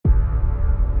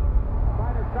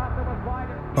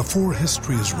Before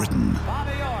history is written,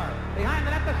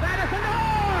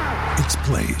 it's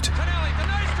played.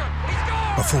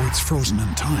 Before it's frozen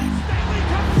in time,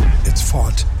 it's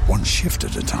fought one shift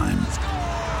at a time.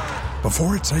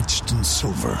 Before it's etched in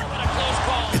silver,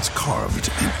 it's carved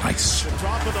in ice.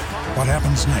 What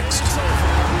happens next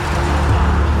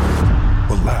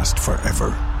will last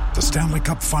forever. The Stanley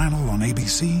Cup Final on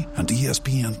ABC and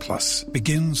ESPN Plus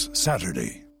begins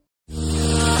Saturday.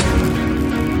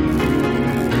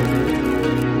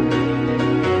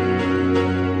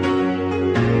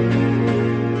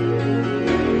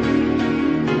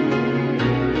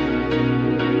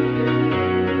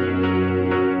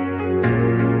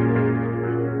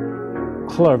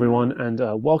 Hello everyone, and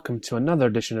welcome to another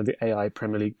edition of the AI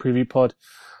Premier League Preview Pod.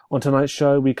 On tonight's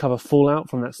show, we cover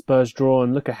fallout from that Spurs draw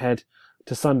and look ahead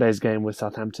to Sunday's game with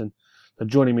Southampton.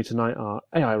 Joining me tonight are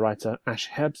AI writer Ash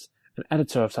Hebbs and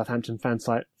editor of Southampton fan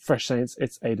site Fresh Saints,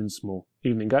 it's Aidan Small.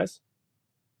 Evening, guys.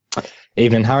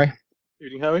 Evening, Harry.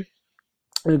 Evening, Harry.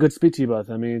 Good to speak to you both.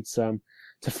 I mean, it's a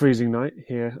freezing night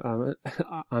here.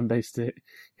 I'm based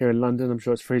here in London. I'm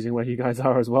sure it's freezing where you guys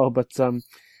are as well, but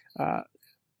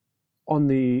on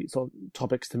the sort of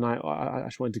topics tonight, I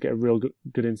just wanted to get a real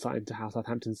good insight into how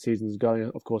Southampton's season is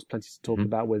going. Of course, plenty to talk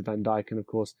about with Van Dijk and, of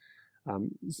course,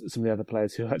 some of the other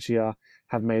players who actually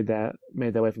have made their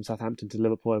way from Southampton to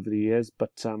Liverpool over the years. But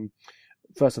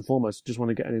first and foremost, just want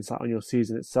to get an insight on your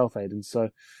season itself, Aidan. So,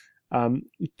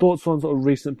 thoughts on sort of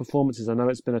recent performances? I know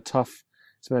it's been a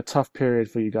tough period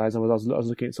for you guys. I was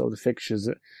looking at sort of the fixtures,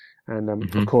 and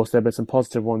of course there have been some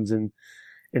positive ones in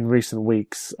recent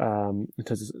weeks, in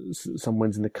terms of some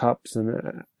wins in the Cups,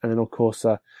 and then of course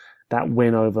that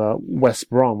win over West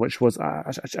Brom, which was I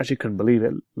actually couldn't believe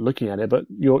it looking at it, but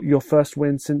your first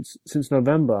win since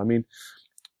November. I mean,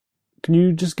 can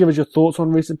you just give us your thoughts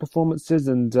on recent performances,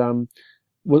 and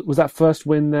was that first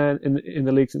win there in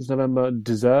the league since November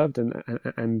deserved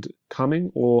and coming,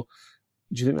 or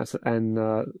do you think that's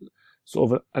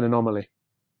sort of an anomaly?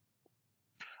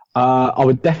 I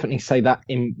would definitely say that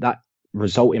that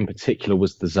result in particular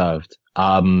was deserved.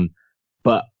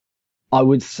 But I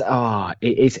would say,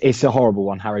 it's a horrible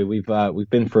one, Harry. We've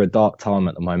been through a dark time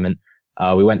at the moment.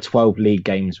 We went 12 league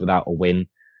games without a win.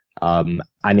 And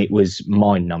it was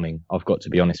mind numbing. I've got to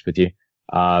be honest with you.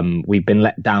 We've been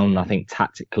let down, I think,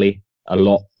 tactically a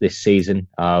lot this season,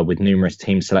 with numerous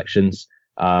team selections,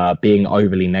 being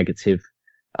overly negative.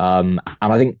 And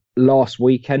I think last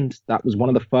weekend, that was one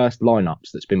of the first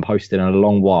lineups that's been posted in a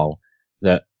long while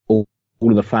that all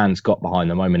of the fans got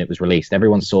behind the moment it was released.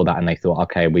 Everyone saw that and they thought,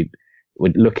 okay, we're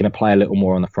looking to play a little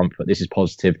more on the front foot. This is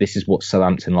positive. This is what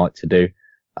Southampton like to do.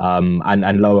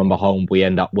 And lo and behold, we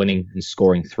end up winning and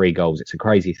scoring 3 goals. It's a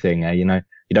crazy thing. You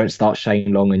don't start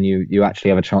Shane Long and you actually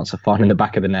have a chance of finding the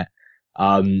back of the net.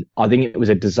 I think it was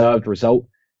a deserved result.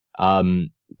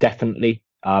 Definitely.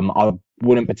 I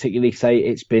wouldn't particularly say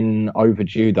it's been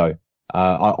overdue though.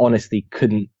 I honestly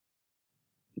couldn't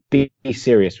be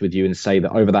serious with you and say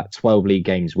that over that 12 league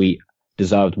games, we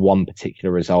deserved one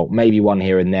particular result, maybe one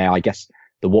here and there. I guess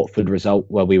the Watford result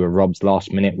where we were robbed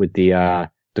last minute with the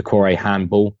Decore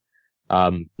handball.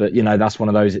 But that's one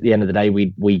of those, at the end of the day,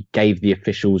 we gave the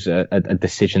officials a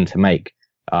decision to make.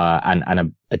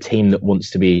 And a team that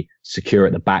wants to be secure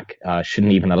at the back,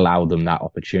 shouldn't even allow them that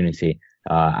opportunity.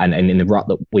 And in the rut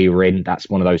that we were in, that's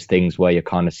one of those things where you're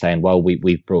kind of saying, well,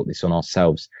 we've brought this on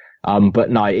ourselves. But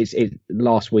no, it's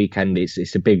last weekend.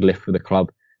 It's a big lift for the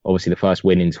club. Obviously, the first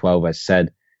win in 12, as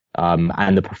said,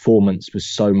 and the performance was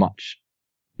so much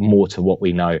more to what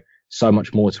we know, so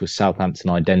much more to a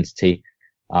Southampton identity.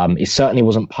 It certainly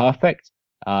wasn't perfect,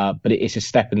 but it's a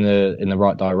step in the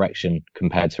right direction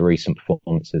compared to recent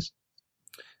performances.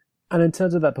 And in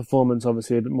terms of that performance,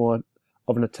 obviously a bit more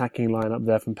of an attacking lineup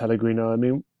there from Pellegrino. I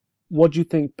mean, what do you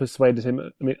think persuaded him?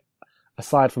 I mean,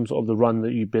 aside from sort of the run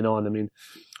that you've been on, I mean,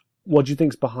 what do you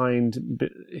think's behind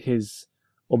his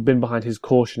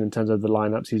caution in terms of the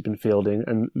lineups he's been fielding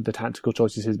and the tactical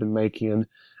choices he's been making,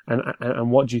 and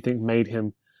what do you think made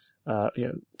him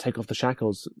take off the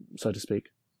shackles, so to speak?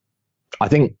 I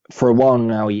think for a while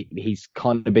now he's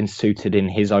kind of been suited in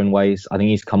his own ways. I think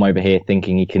he's come over here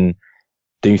thinking he can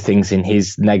do things in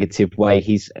his negative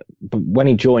way. But when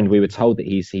he joined, we were told that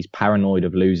he's paranoid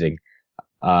of losing,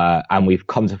 and we've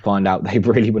come to find out they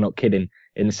really were not kidding,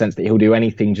 in the sense that he'll do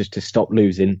anything just to stop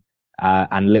losing,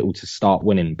 and little to start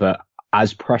winning. But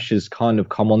as pressures kind of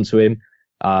come onto him,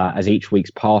 as each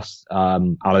week's passed, I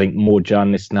think more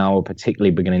journalists now are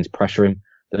particularly beginning to pressure him,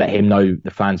 to let him know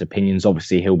the fans' opinions.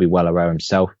 Obviously, he'll be well aware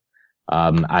himself.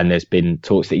 And there's been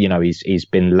talks that, he's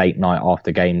been late night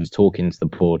after games talking to the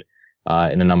board,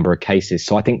 in a number of cases.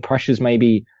 So I think pressure's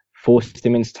maybe forced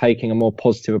him into taking a more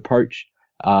positive approach,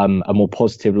 a more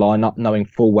positive lineup, knowing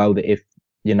full well that if,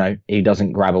 he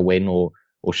doesn't grab a win or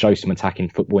show some attacking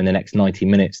football in the next 90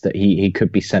 minutes, that he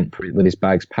could be sent with his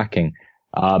bags packing.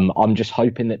 I'm just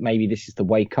hoping that maybe this is the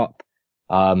wake up,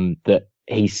 that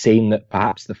he's seen that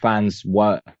perhaps the fans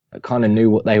kind of knew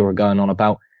what they were going on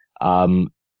about, and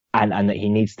that he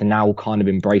needs to now kind of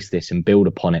embrace this and build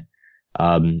upon it.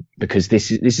 Because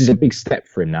this is a big step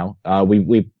for him now.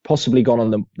 We've possibly gone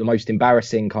on the most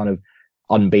embarrassing kind of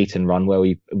unbeaten run where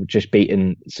we've just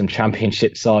beaten some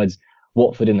championship sides,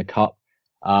 Watford in the cup,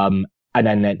 and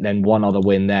then one other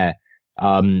win there.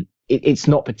 It's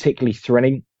not particularly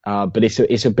thrilling, but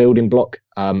it's a building block.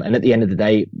 And at the end of the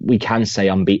day, we can say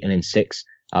unbeaten in 6.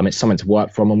 It's something to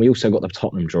work from, and we also got the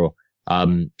Tottenham draw.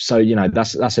 So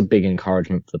that's a big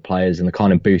encouragement for the players and the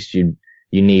kind of boost you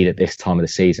need at this time of the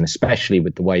season, especially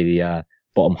with the way the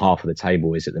bottom half of the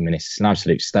table is at the minute. It's an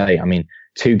absolute state. I mean,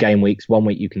 2 game weeks, 1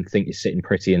 week you can think you're sitting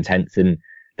pretty in 10th, and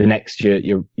the next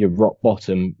you're rock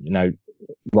bottom,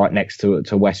 right next to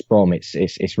West Brom.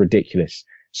 It's ridiculous,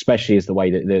 especially as the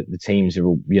way that the teams are,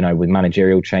 with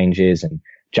managerial changes and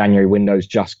January window's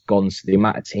just gone. So the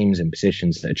amount of teams and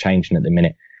positions that are changing at the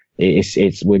minute,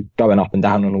 we're going up and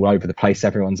down and all over the place.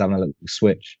 Everyone's having a little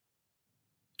switch.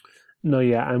 No,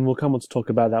 yeah, and we'll come on to talk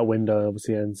about that window,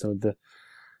 obviously, and some of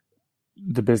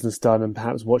the business done, and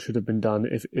perhaps what should have been done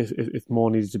if more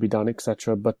needed to be done,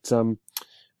 etc. But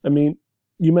I mean,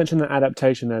 you mentioned that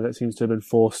adaptation there that seems to have been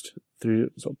forced through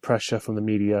sort of pressure from the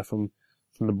media, from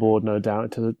the board, no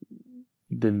doubt, to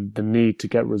the need to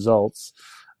get results.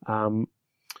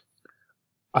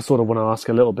 I sort of want to ask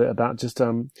a little bit about just,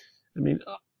 I mean,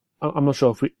 I'm not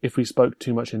sure if we spoke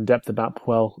too much in depth about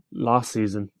Puel last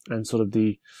season and sort of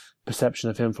the perception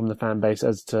of him from the fan base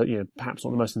as to, perhaps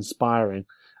not the most inspiring,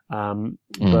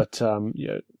 but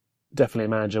definitely a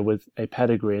manager with a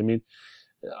pedigree. I mean,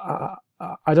 I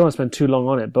don't want to spend too long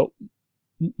on it, but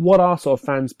what are sort of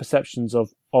fans' perceptions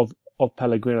of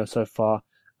Pellegrino so far?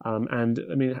 And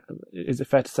I mean, is it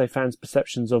fair to say fans'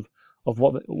 perceptions of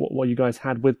what you guys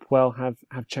had with Puel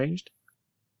have changed?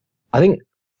 I think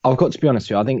I've got to be honest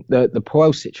with you. I think the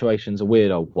Puel situation's a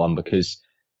weird old one because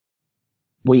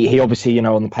he obviously,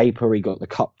 on the paper, he got the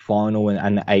cup final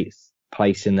and the 8th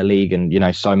place in the league.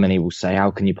 And, so many will say,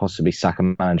 how can you possibly sack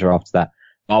a manager after that?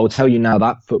 I will tell you now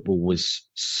that football was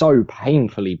so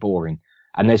painfully boring.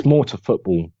 And there's more to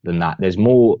football than that. There's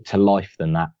more to life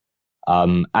than that.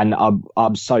 And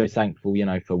I'm so thankful,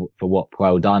 for what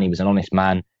Puel done. He was an honest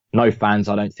man. No fans,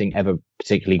 I don't think, ever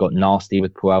particularly got nasty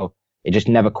with Puel. It just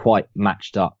never quite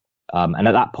matched up. And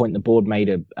at that point, the board made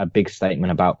a big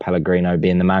statement about Pellegrino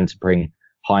being the man to bring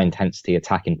high intensity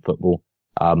attacking football.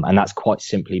 And that's quite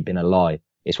simply been a lie.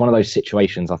 It's one of those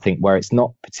situations, I think, where it's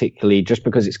not particularly just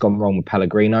because it's gone wrong with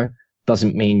Pellegrino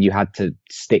doesn't mean you had to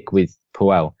stick with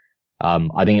Puel.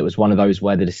 I think it was one of those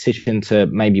where the decision to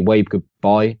maybe wave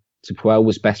goodbye to Puel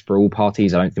was best for all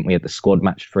parties. I don't think we had the squad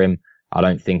match for him. I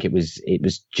don't think it was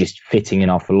just fitting in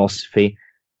our philosophy.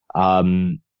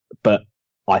 But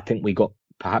I think we got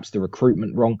perhaps the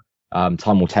recruitment wrong.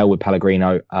 Time will tell with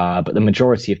Pellegrino. But the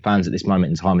majority of fans at this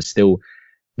moment in time are still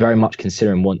very much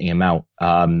considering wanting him out.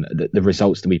 The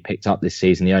results that we picked up this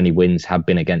season, the only wins have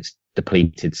been against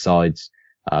depleted sides,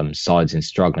 sides in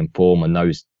struggling form and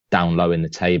those down low in the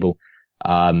table.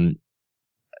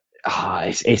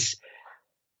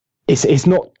 It's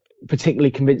not particularly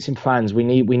convincing fans. We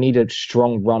need a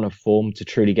strong run of form to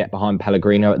truly get behind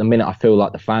Pellegrino. At the minute, I feel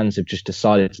like the fans have just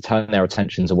decided to turn their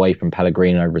attentions away from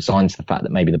Pellegrino, resign to the fact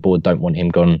that maybe the board don't want him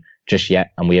gone just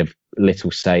yet, and we have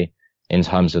little say in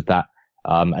terms of that.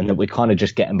 And that we're kind of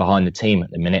just getting behind the team at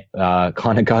the minute,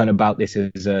 kind of going about this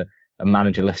as a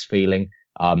managerless feeling,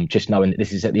 just knowing that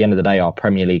this is at the end of the day, our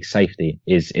Premier League safety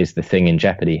is the thing in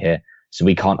jeopardy here. So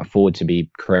we can't afford to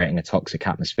be creating a toxic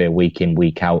atmosphere week in,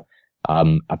 week out,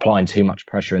 applying too much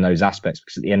pressure in those aspects,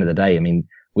 because at the end of the day, I mean,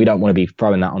 we don't want to be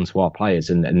throwing that onto our players.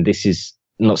 And this is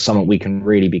not something we can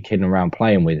really be kidding around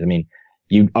playing with. I mean,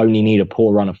 you only need a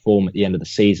poor run of form at the end of the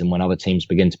season when other teams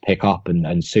begin to pick up,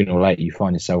 and sooner or later you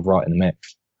find yourself right in the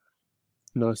mix.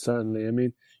 No, certainly. I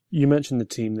mean, you mentioned the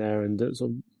team there and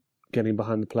sort of getting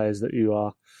behind the players that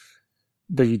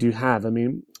you do have. I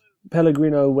mean,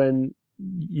 Pellegrino, when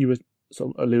you were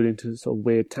sort of alluding to sort of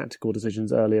weird tactical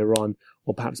decisions earlier on,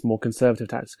 or perhaps more conservative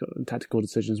tactical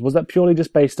decisions, was that purely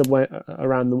just based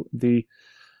around the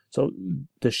sort of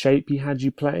the shape he had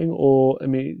you playing, or I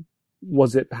mean,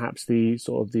 was it perhaps the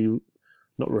sort of the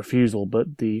not refusal,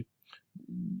 but the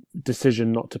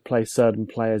decision not to play certain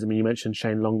players? I mean, you mentioned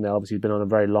Shane Long there. Obviously, he's been on a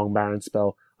very long barren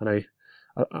spell. I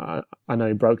know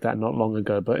he broke that not long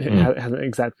ago, but it hasn't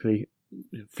exactly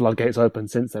floodgates open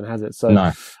since then, has it? So,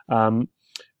 No.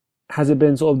 Has it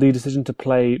been sort of the decision to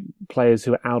play players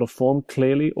who are out of form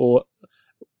clearly, or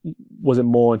was it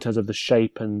more in terms of the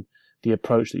shape and the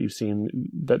approach that you've seen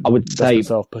that I would say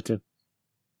himself put in?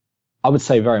 I would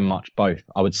say very much both.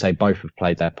 I would say both have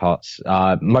played their parts.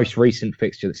 Most recent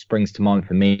fixture that springs to mind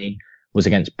for me was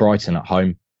against Brighton at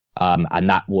home. And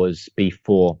that was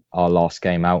before our last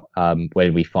game out,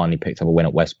 where we finally picked up a win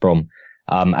at West Brom.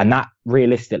 And that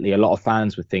realistically, a lot of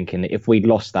fans were thinking that if we'd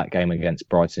lost that game against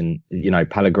Brighton,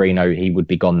 Pellegrino, he would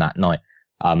be gone that night.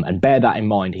 And bear that in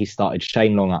mind, he started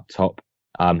Shane Long up top.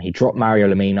 He dropped Mario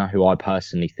Lemina, who I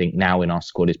personally think now in our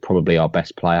squad is probably our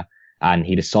best player. And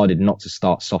he decided not to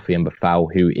start Sofian Boufal,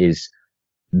 who is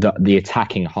the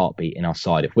attacking heartbeat in our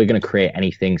side. If we're going to create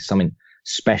anything, something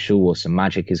special or some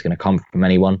magic is going to come from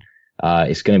anyone,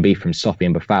 it's going to be from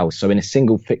Sofian Boufal. So in a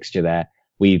single fixture there,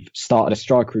 we've started a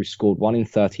striker who scored 1 in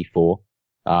 34.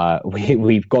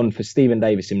 We've gone for Stephen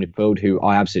Davis in midfield, who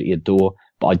I absolutely adore,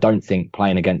 but I don't think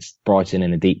playing against Brighton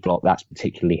in a deep block, that's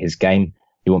particularly his game.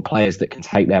 You want players that can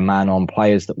take their man on,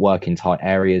 players that work in tight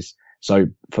areas. So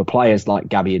for players like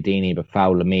Gabbiadini,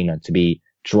 Boufal, Lemina to be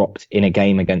dropped in a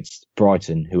game against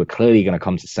Brighton, who are clearly going to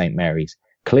come to St Mary's,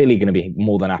 clearly going to be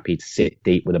more than happy to sit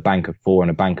deep with a bank of 4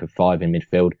 and a bank of 5 in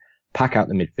midfield, pack out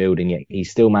the midfield, and yet he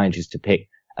still manages to pick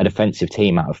a defensive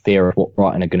team out of fear of what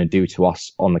Brighton are going to do to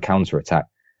us on the counter-attack.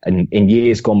 And in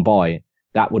years gone by,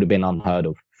 that would have been unheard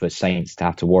of for Saints to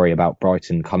have to worry about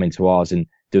Brighton coming to ours and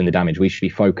doing the damage. We should be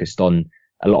focused on,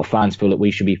 a lot of fans feel that we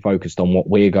should be focused on what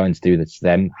we're going to do to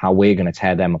them, how we're going to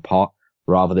tear them apart,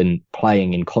 rather than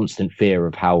playing in constant fear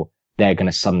of how they're going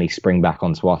to suddenly spring back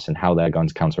onto us and how they're going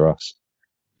to counter us.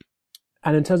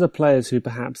 And in terms of players who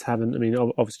perhaps haven't,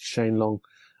 obviously Shane Long,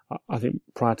 I think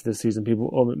prior to this season,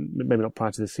 or maybe not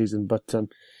prior to this season, but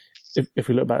if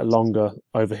we look back longer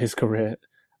over his career,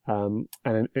 and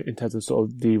in terms of sort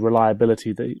of the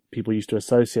reliability that people used to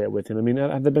associate with him,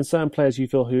 have there been certain players you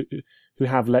feel who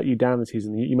have let you down this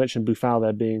season? You mentioned Boufal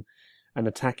there being an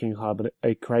attacking hub and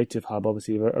a creative hub,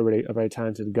 obviously a very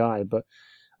talented guy, but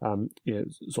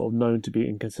sort of known to be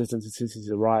inconsistent since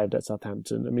he's arrived at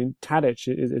Southampton. Tadic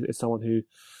is someone who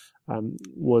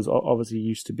was obviously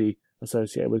used to be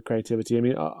associated with creativity.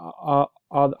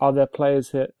 Are there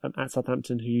players here at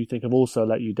Southampton who you think have also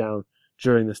let you down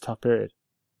during this tough period?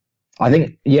 I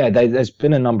think, there's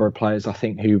been a number of players, I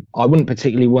think, who I wouldn't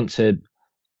particularly want to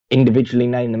individually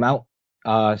name them out,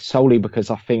 solely because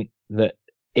I think that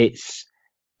it's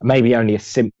maybe only a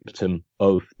symptom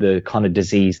of the kind of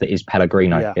disease that is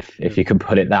Pellegrino, if you could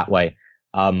put it that way.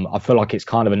 I feel like it's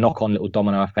kind of a knock-on little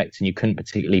domino effect, and you couldn't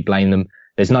particularly blame them.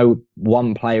 There's no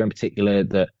one player in particular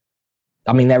that,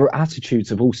 their attitudes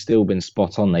have all still been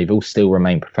spot on. They've all still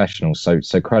remained professional. So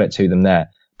credit to them there.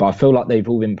 But I feel like they've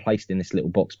all been placed in this little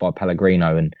box by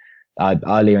Pellegrino. And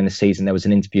earlier in the season, there was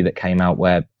an interview that came out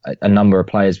where a number of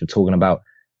players were talking about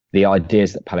the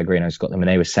ideas that Pellegrino's got them. And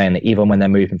they were saying that even when they're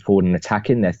moving forward and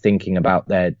attacking, they're thinking about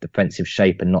their defensive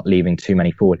shape and not leaving too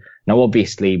many forward. Now,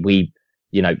 obviously,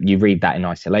 you read that in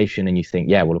isolation and you think,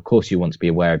 well, of course you want to be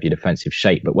aware of your defensive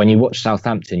shape. But when you watch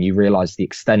Southampton, you realise the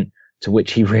extent to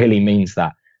which he really means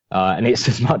that. And it's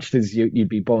as much as you'd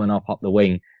be bombing up the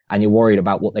wing and you're worried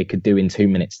about what they could do in 2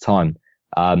 minutes' time.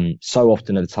 So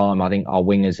often at the time, I think our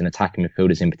wingers and attacking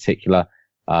midfielders in particular,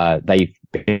 they've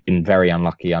been very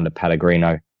unlucky under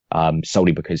Pellegrino,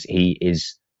 solely because he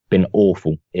has been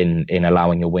awful in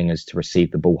allowing your wingers to receive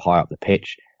the ball high up the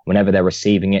pitch. Whenever they're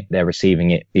receiving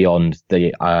it beyond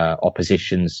the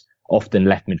opposition's often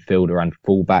left midfielder and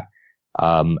fullback.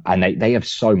 And they have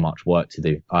so much work to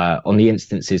do. On the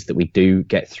instances that we do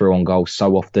get through on goal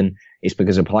so often, it's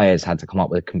because the players had to come up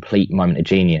with a complete moment of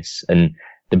genius. And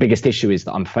the biggest issue is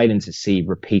that I'm failing to see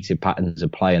repeated patterns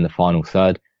of play in the final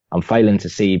third. I'm failing to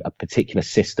see a particular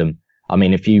system.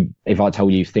 If I tell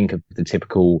you, think of the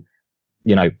typical,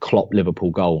 Klopp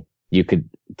Liverpool goal, you could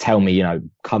tell me,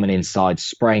 coming inside,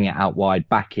 spraying it out wide,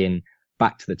 back in,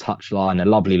 back to the touchline, a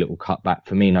lovely little cutback,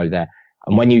 Firmino there.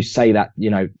 And when you say that,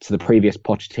 to the previous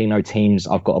Pochettino teams,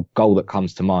 I've got a goal that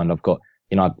comes to mind. I've got,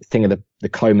 think of the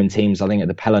Coleman teams. I think of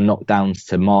the Pella knockdowns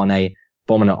to Mane,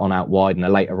 bombing it on out wide and a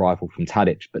late arrival from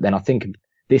Tadic. But then I think of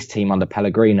this team under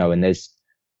Pellegrino and there's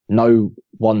no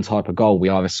one type of goal. We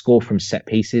either score from set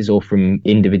pieces or from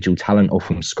individual talent or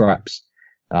from scraps.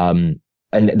 And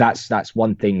that's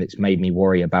one thing that's made me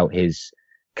worry about his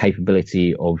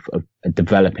capability of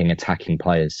developing attacking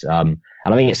players. And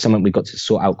I think it's something we've got to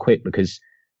sort out quick because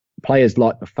players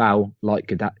like Boufal, like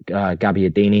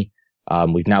Gabbiadini,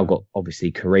 we've now got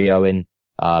obviously Carrillo in.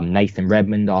 Nathan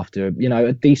Redmond, after,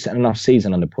 a decent enough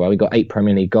season under Puel. He got 8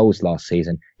 Premier League goals last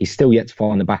season. He's still yet to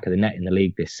find the back of the net in the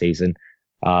league this season.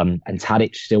 And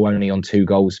Tadic still only on 2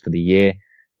 goals for the year.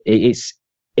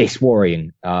 It's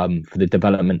worrying, for the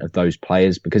development of those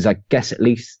players, because I guess at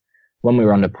least when we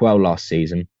were under Puel last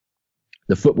season,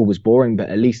 the football was boring, but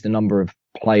at least a number of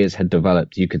players had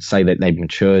developed. You could say that they'd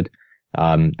matured.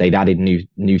 They'd added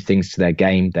new things to their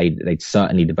game. They'd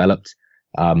certainly developed.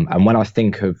 And when I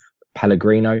think of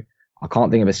Pellegrino, I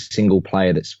can't think of a single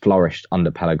player that's flourished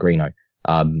under Pellegrino.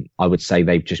 I would say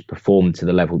they've just performed to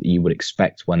the level that you would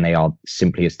expect when they are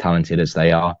simply as talented as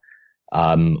they are,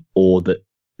 or that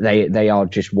they are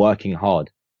just working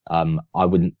hard. I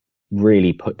wouldn't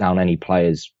really put down any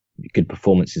players' good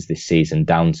performances this season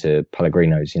down to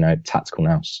Pellegrino's, tactical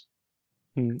nous.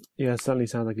 Yeah, it certainly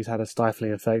sounds like he's had a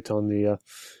stifling effect on the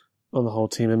whole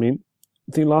team. I mean,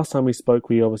 I think last time we spoke,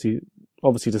 we obviously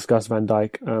discussed Van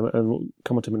Dijk, and we'll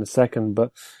come on to him in a second,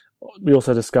 but we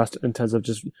also discussed in terms of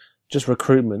just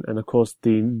recruitment, and of course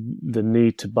the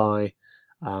need to buy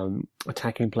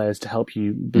attacking players to help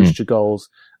you boost your goals.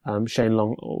 Shane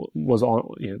Long was on,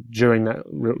 during that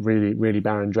really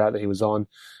barren drought that he was on.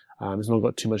 It's not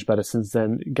got too much better since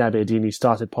then. Gabbiadini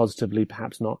started positively,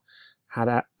 perhaps not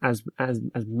had as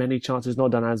many chances,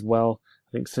 not done as well,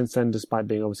 I think, since then, despite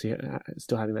being obviously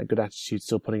still having that good attitude,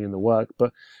 still putting in the work.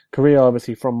 But Correa,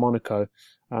 obviously from Monaco,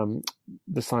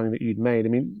 the signing that you'd made, I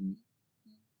mean,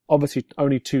 obviously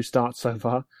only 2 starts so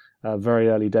far, very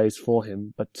early days for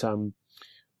him. But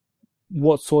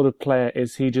what sort of player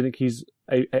is he? Do you think he's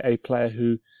a player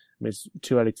who, I mean, it's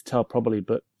too early to tell probably,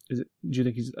 but do you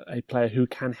think he's a player who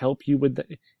can help you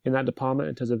in that department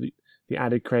in terms of the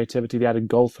added creativity, the added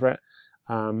goal threat?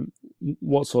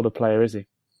 What sort of player is he?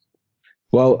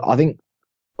 Well, I think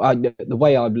the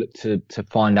way I've looked to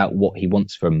find out what he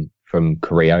wants from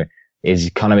Carrillo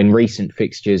is kind of in recent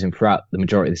fixtures and throughout the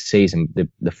majority of the season,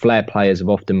 the flair players have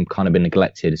often kind of been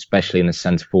neglected, especially in the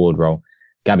centre forward role.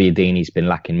 Gabbiadini's been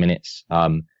lacking minutes.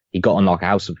 He got on like a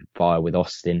house of fire with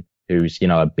Austin, who's,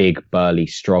 a big, burly,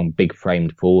 strong, big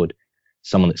framed forward,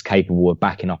 someone that's capable of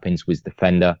backing up into his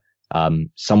defender,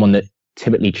 someone that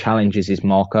typically challenges his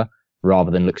marker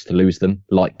rather than looks to lose them,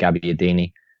 like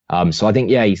Gabbiadini. So I think,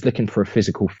 he's looking for a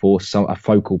physical force, a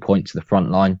focal point to the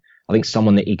front line. I think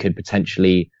someone that he could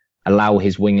potentially allow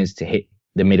his wingers to hit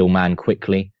the middleman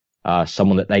quickly,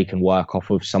 someone that they can work off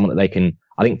of, someone that they can,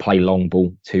 I think, play long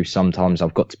ball too sometimes,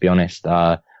 I've got to be honest.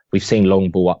 We've seen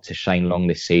long ball up to Shane Long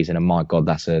this season, and my God,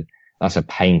 that's a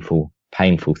painful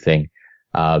thing.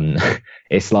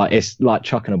 It's like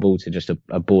chucking a ball to just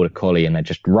a border collie, and they're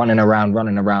just running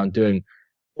around doing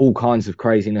all kinds of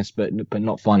craziness, but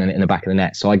not finding it in the back of the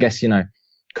net. So I guess,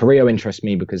 Carrillo interests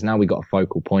me because now we got a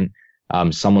focal point,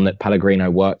 someone that Pellegrino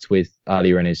worked with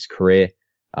earlier in his career.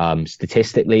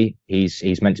 Statistically,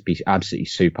 he's meant to be absolutely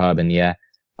superb in the air.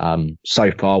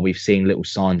 So far, we've seen little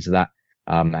signs of that.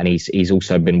 And he's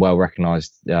also been well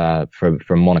recognised, from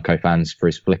Monaco fans for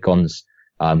his flick-ons.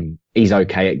 He's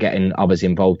okay at getting others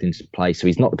involved into play. So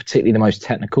he's not particularly the most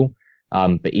technical,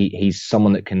 but he's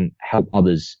someone that can help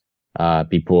others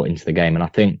be brought into the game. And I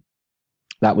think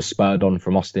that was spurred on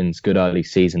from Austin's good early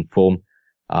season form.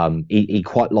 He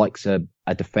quite likes a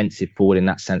defensive forward in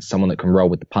that sense, someone that can roll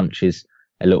with the punches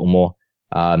a little more.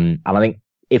 And I think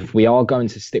if we are going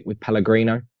to stick with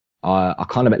Pellegrino, I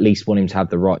kind of at least want him to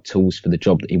have the right tools for the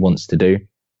job that he wants to do.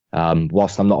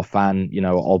 Whilst I'm not a fan,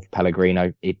 of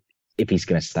Pellegrino, if he's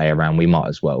going to stay around, we might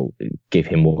as well give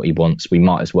him what he wants. We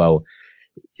might as well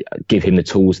give him the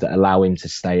tools that allow him to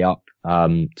stay up,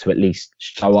 to at least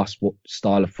show us what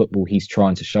style of football he's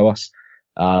trying to show us.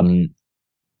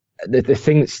 The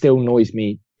thing that still annoys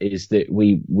me is that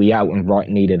we out and right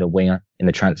needed a winger in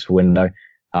the transfer window.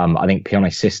 I think Pione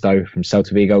Sisto from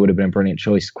Celta Vigo would have been a brilliant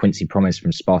choice. Quincy Promes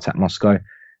from Spartak Moscow.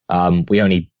 We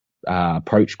only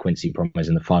approached Quincy Promes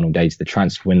in the final days of the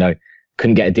transfer window.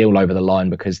 Couldn't get a deal over the line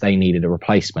because they needed a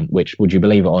replacement, which, would you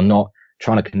believe it or not,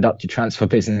 trying to conduct your transfer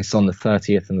business on the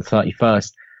 30th and the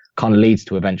 31st kind of leads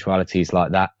to eventualities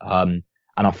like that. And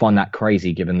I find that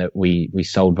crazy given that we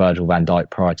sold Virgil van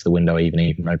Dijk prior to the window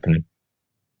even opening.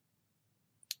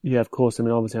 Yeah, of course. I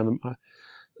mean, obviously, I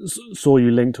saw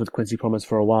you linked with Quincy Promes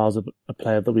for a while as a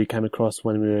player that we came across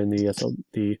when we were in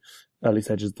the early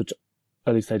stages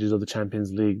of the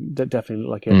Champions League. That definitely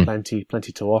looked like he had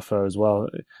plenty to offer as well.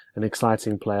 An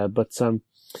exciting player, but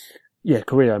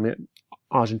Correa. I mean,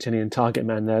 Argentinian target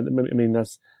man there. I mean,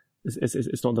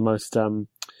 it's not the most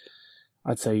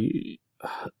I'd say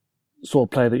sort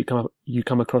of player that you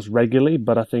come across regularly,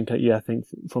 but I think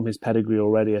from his pedigree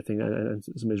already, I think, and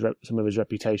some of his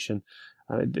reputation,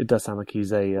 it does sound like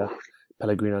he's a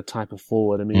Pellegrino type of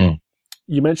forward. I mean,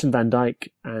 You mentioned Van Dijk,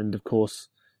 and of course,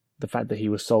 the fact that he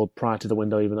was sold prior to the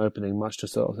window even opening, much to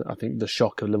sort of, I think, the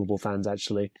shock of Liverpool fans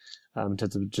actually, in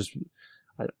terms of just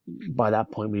by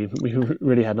that point we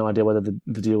really had no idea whether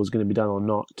the deal was going to be done or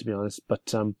not, to be honest.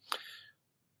 But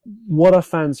what are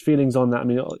fans' feelings on that? I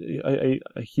mean,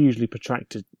 a hugely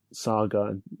protracted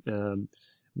saga,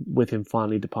 with him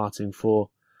finally departing for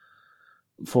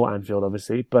Anfield,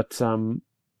 obviously. But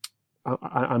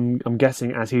I'm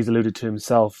guessing, as he's alluded to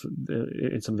himself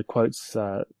in some of the quotes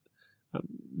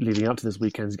leading up to this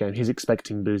weekend's game, he's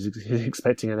expecting booze. He's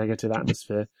expecting a negative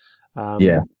atmosphere.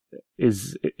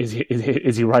 Is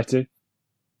he right to?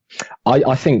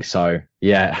 I think so.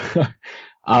 Yeah.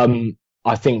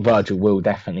 I think Virgil will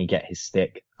definitely get his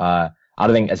stick. I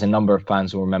don't think, as a number of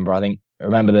fans will remember,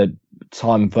 remember the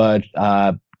time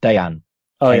Dejan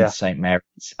came to St.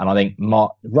 Mary's, and I think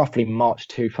roughly March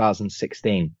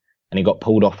 2016, and he got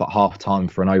pulled off at half time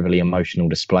for an overly emotional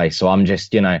display. So I'm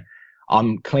just,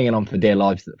 I'm clinging on for dear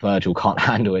lives that Virgil can't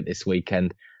handle it this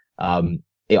weekend.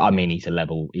 He's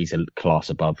a class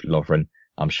above Lovren.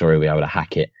 I'm sure he'll be able to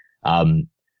hack it.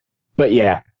 But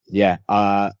yeah.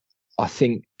 I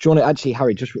think, do you want to actually,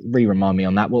 Harry, just remind me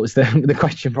on that? What was the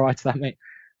question prior to that, mate?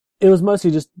 It was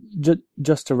mostly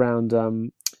just around,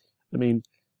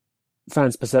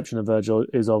 fans' perception of Virgil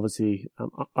is obviously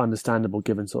understandable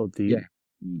given sort of the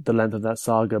length of that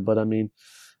saga. But I mean,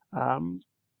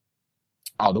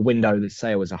 the window, the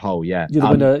sale as a whole, yeah. Yeah, the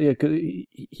window, 'cause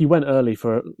he went early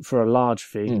for a large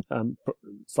fee,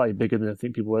 slightly bigger than I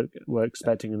think people were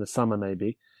expecting in the summer,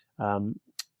 maybe.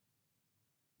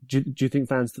 Do you think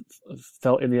fans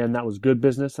felt in the end that was good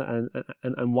business, and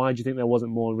why do you think there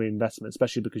wasn't more reinvestment,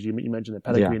 especially because you mentioned that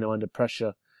Pellegrino under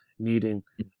pressure, needing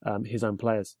his own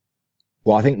players?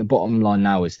 Well, I think the bottom line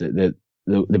now is that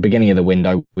the beginning of the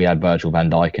window we had Virgil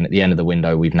van Dijk, and at the end of the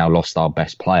window we've now lost our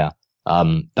best player.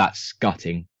 That's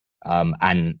gutting.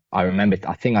 And I remember,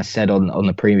 I think I said on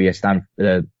the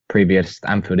previous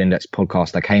Anfield Index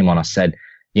podcast I came on, I said,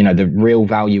 the real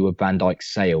value of Van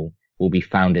Dijk's sale will be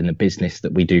found in the business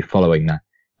that we do following that.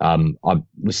 I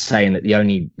was saying that the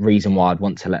only reason why I'd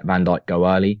want to let Van Dijk go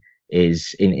early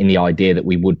is in the idea that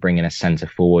we would bring in a centre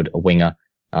forward, a winger,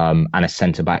 and a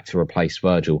centre back to replace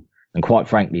Virgil. And quite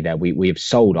frankly, we have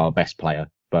sold our best player,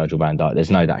 Virgil van Dijk.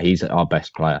 There's no doubt he's our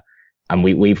best player. And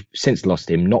we've since lost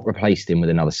him, not replaced him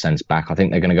with another centre back. I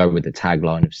think they're going to go with the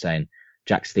tagline of saying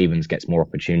Jack Stevens gets more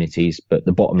opportunities. But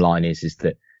the bottom line is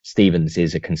that Stevens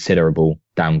is a considerable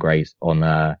downgrade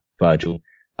on Virgil.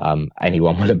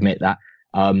 Anyone will admit that.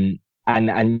 And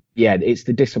it's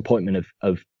the disappointment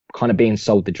of kind of being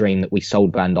sold the dream that we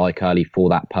sold Van Dijk early for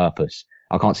that purpose.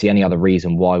 I can't see any other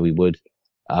reason why we would.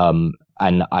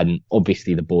 And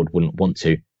obviously the board wouldn't want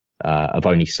to have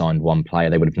only signed one player.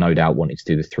 They would have no doubt wanted to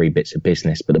do the three bits of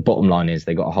business. But the bottom line is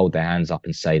they got to hold their hands up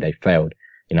and say they failed.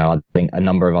 I think a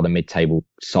number of other mid-table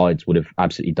sides would have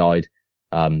absolutely died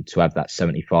to have that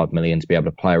 75 million to be able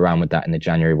to play around with that in the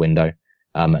January window.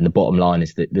 And the bottom line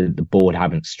is that the board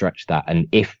haven't stretched that. And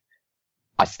if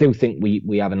I still think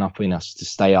we have enough in us to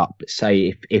stay up,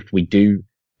 say if we do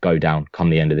go down come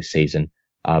the end of the season,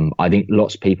 I think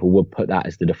lots of people would put that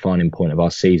as the defining point of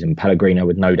our season. Pellegrino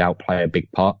would no doubt play a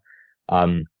big part.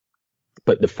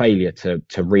 But the failure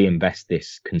to reinvest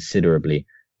this considerably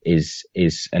is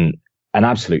an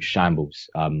absolute shambles.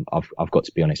 I've got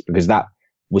to be honest, because that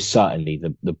was certainly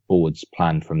the board's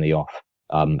plan from the off.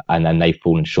 And then they've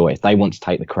fallen short. If they want to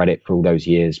take the credit for all those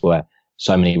years where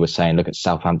so many were saying, look at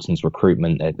Southampton's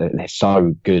recruitment, they're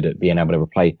so good at being able to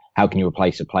replace. How can you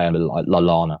replace a player like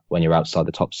Lallana when you're outside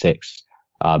the top six?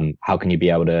 How can you be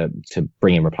able to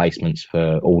bring in replacements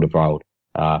for Alderweireld,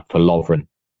 for Lovren,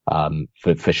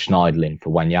 for Schneidlin,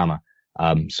 for Wanyama?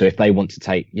 So if they want to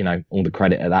take, all the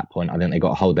credit at that point, I think they've got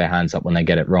to hold their hands up when they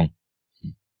get it wrong.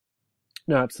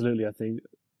 No, absolutely. I think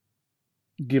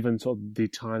given sort of the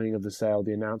timing of the sale,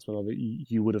 the announcement of it,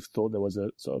 you would have thought there was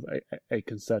a sort of a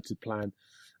concerted plan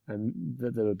and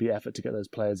that there would be effort to get those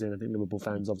players in. I think Liverpool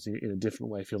fans, obviously, in a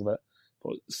different way, feel that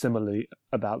similarly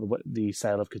about the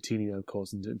sale of Coutinho, of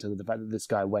course, in terms of the fact that this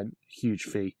guy went huge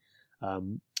fee,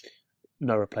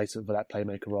 no replacement for that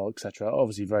playmaker role, etc.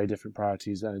 Obviously, very different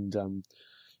priorities, and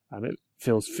it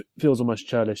feels almost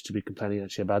churlish to be complaining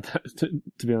actually about that,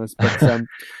 to be honest. But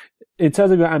in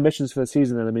terms of your ambitions for the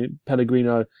season, then, I mean,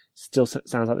 Pellegrino still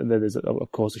sounds like there's,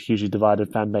 of course, a hugely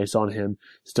divided fan base on him.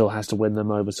 Still has to win them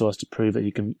over so as to prove that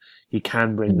he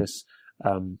can bring this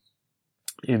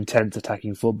intense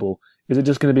attacking football. Is it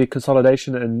just going to be a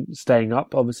consolidation and staying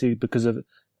up, obviously, because of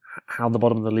how the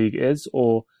bottom of the league is,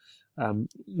 or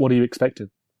what are you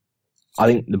expecting? I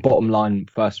think the bottom line,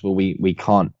 first of all, we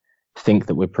can't think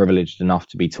that we're privileged enough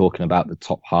to be talking about the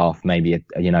top half, maybe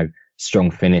a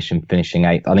strong finish and finishing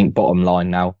eighth. I think bottom line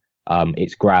now,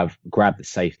 it's grab the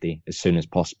safety as soon as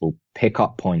possible, pick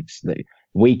up points that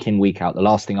week in, week out. The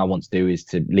last thing I want to do is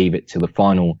to leave it to the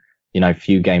final,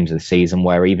 few games of the season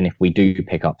where even if we do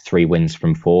pick up 3 wins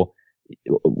from 4,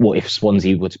 what if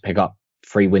Swansea were to pick up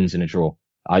 3 wins and a draw?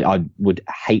 I would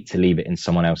hate to leave it in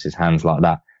someone else's hands like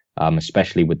that,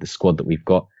 especially with the squad that we've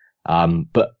got.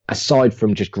 But aside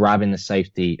from just grabbing the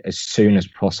safety as soon as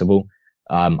possible,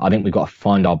 I think we've got to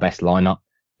find our best lineup.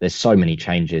 There's so many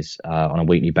changes on a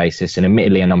weekly basis, and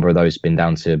admittedly, a number of those have been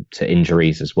down to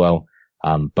injuries as well.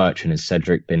 Bertrand and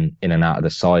Cedric been in and out of the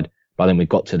side, but I think we've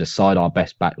got to decide our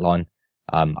best back line.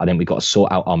 I think we've got to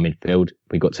sort out our midfield.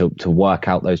 We've got to work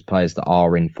out those players that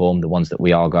are in form, the ones that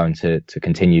we are going to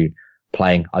continue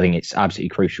playing. I think it's absolutely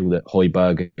crucial that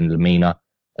Højbjerg and Lemina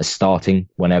are starting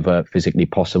whenever physically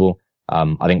possible.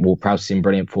 I think Ward-Prowse is in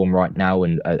brilliant form right now,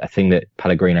 and a thing that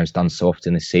Pellegrino's done so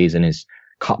often this season is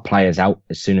cut players out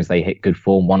as soon as they hit good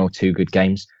form, 1 or 2 good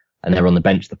games, and they're on the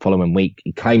bench the following week.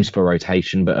 He claims for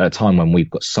rotation, but at a time when we've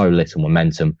got so little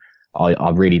momentum,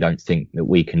 I really don't think that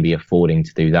we can be affording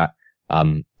to do that.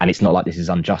 And it's not like this is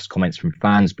unjust comments from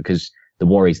fans, because the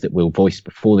worries that we'll voice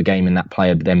before the game and that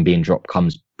player then being dropped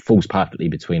falls perfectly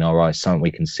between our eyes, something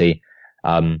we can see.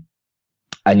 And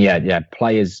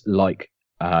players like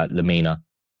Lemina,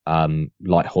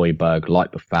 like Højbjerg,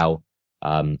 like Buffal,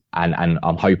 and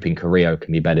I'm hoping Carrillo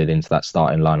can be bedded into that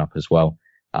starting lineup as well.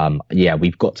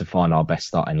 We've got to find our best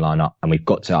starting lineup, and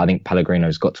I think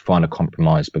Pellegrino's got to find a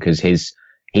compromise, because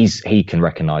he can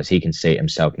recognise, he can see it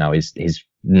himself now, his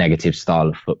negative style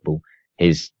of football,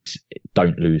 his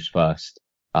don't lose first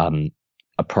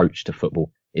approach to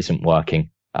football isn't working.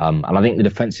 And I think the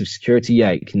defensive security,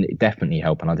 it can definitely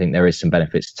help, and I think there is some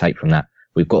benefits to take from that.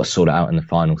 We've got to sort it out in the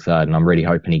final third, and I'm really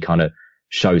hoping he kind of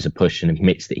shows a push and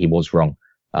admits that he was wrong,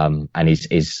 and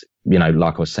is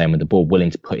like I was saying with the ball,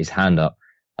 willing to put his hand up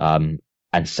and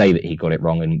say that he got it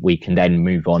wrong, and we can then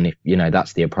move on. If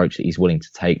that's the approach that he's willing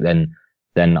to take, then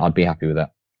I'd be happy with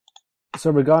that. So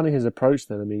regarding his approach,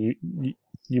 then, I mean,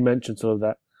 you mentioned sort of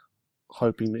that,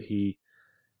 hoping that he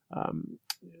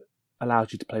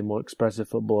allows you to play more expressive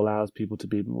football, allows people to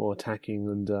be more attacking,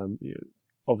 and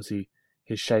obviously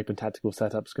his shape and tactical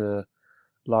setup is going to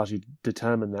largely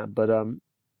determine that. But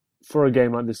for a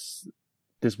game like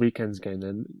this weekend's game,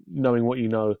 then, knowing what you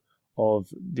know of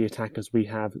the attackers we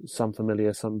have, some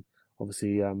familiar, some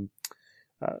obviously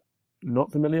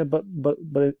not familiar, but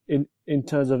in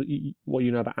terms of what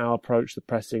you know about our approach, the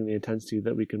pressing, the intensity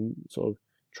that we can sort of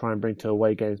try and bring to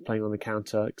away games, playing on the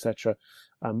counter, etc.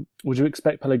 Would you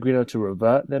expect Pellegrino to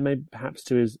revert then, maybe perhaps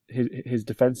to his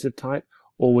defensive type,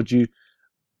 or would you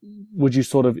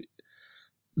sort of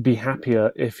be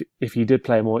happier if he did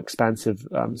play a more expansive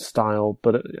style,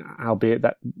 but albeit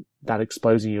that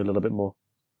exposing you a little bit more?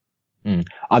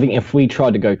 I think if we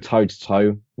try to go toe to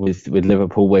toe with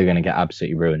Liverpool, we're going to get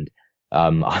absolutely ruined.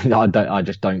 I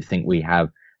just don't think we have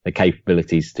the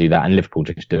capabilities to do that, and Liverpool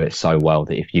just do it so well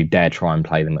that if you dare try and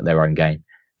play them at their own game,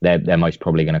 they're most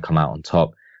probably going to come out on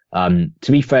top.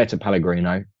 To be fair to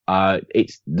Pellegrino,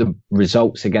 it's the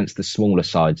results against the smaller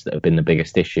sides that have been the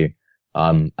biggest issue.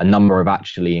 A number of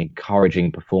actually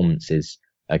encouraging performances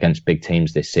against big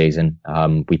teams this season.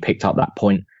 We picked up that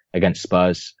point against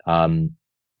Spurs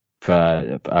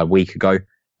for a week ago.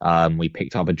 We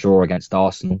picked up a draw against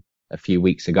Arsenal a few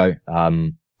weeks ago.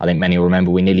 I think many will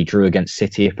remember we nearly drew against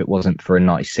City if it wasn't for a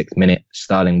 96th minute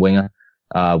Sterling winner,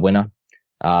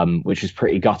 which was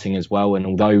pretty gutting as well. And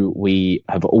although we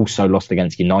have also lost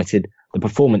against United, the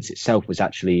performance itself was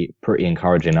actually pretty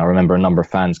encouraging. I remember a number of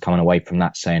fans coming away from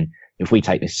that saying, if we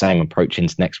take this same approach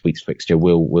into next week's fixture,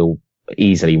 we'll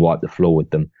easily wipe the floor with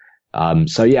them. I'd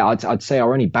say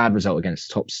our only bad result against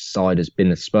the top side has been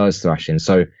the Spurs thrashing.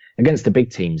 So against the big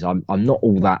teams, I'm not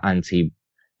all that anti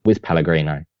with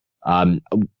Pellegrino.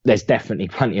 There's definitely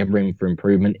plenty of room for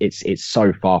improvement. It's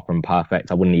so far from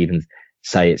perfect. I wouldn't even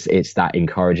say it's that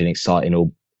encouraging, exciting,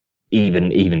 or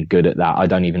even good at that. I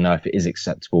don't even know if it is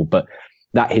acceptable, but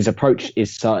that his approach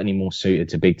is certainly more suited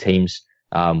to big teams,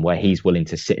 where he's willing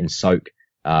to sit and soak,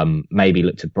 maybe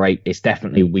look to break. It's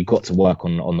definitely, we've got to work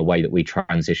on the way that we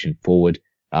transition forward.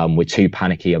 We're too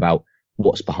panicky about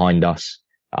what's behind us,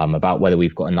 about whether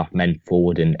we've got enough men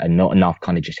forward and not enough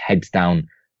kind of just heads down,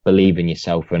 believe in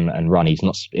yourself and run. He's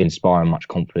not inspiring much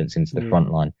confidence into the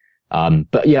front line.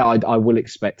 I will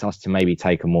expect us to maybe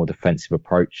take a more defensive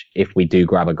approach. If we do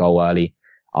grab a goal early,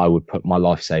 I would put my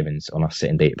life savings on us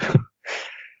sitting deep.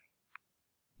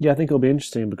 Yeah, I think it'll be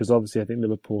interesting because obviously I think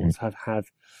Liverpool have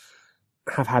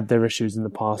have had their issues in the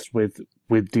past with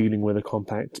dealing with a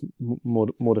compact,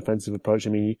 more defensive approach. I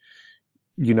mean,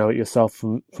 you know it yourself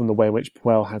from the way in which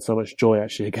Puel had so much joy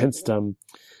actually against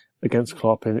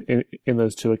Klopp in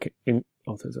those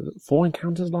four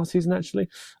encounters last season actually.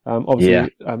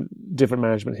 Obviously, different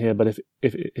management here, but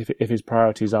if his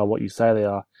priorities are what you say they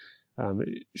are,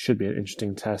 it should be an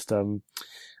interesting test.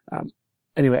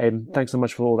 Anyway, Aidan, thanks so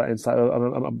much for all that insight.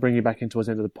 I'll bring you back in towards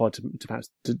the end of the pod to perhaps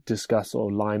discuss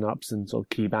sort of lineups and sort of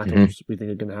key battles we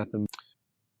think are going to happen.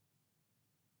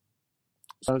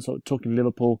 So, sort of talking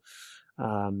Liverpool,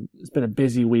 it's been a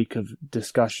busy week of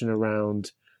discussion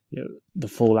around the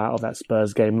fallout of that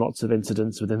Spurs game. Lots of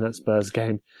incidents within that Spurs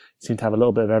game. Seem to have a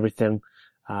little bit of everything.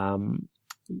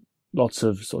 Lots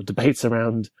of sort of debates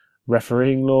around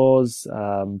refereeing laws.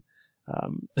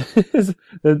 There's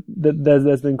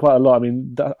been quite a lot. I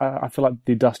mean, I feel like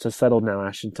the dust has settled now,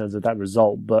 Ash, in terms of that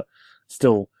result, but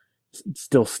still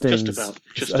stings.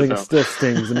 Just I think about. it still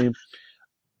stings. I mean,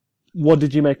 what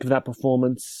did you make of that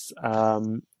performance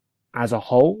as a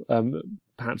whole?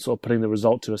 Perhaps sort of putting the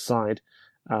result to a side,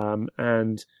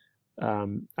 and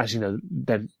as you know,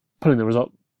 then putting the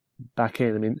result back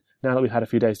in. I mean, now that we've had a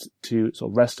few days to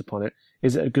sort of rest upon it,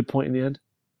 is it a good point in the end?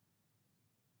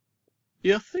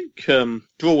 Yeah, I think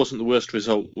draw wasn't the worst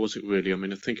result, was it really? I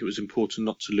mean, I think it was important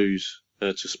not to lose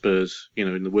to Spurs,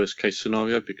 in the worst case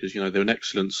scenario, because, they're an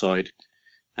excellent side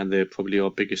and they're probably our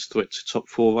biggest threat to top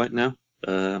four right now.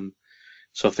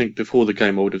 So I think before the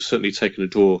game I would have certainly taken a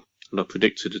draw, and I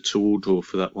predicted a 2-2 draw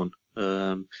for that one.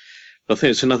 I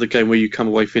think it's another game where you come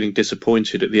away feeling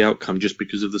disappointed at the outcome just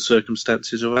because of the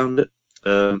circumstances around it.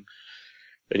 And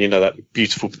that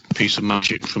beautiful piece of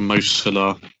magic from Mo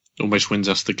Salah almost wins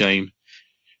us the game.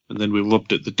 And then we're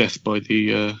robbed at the death by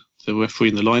the referee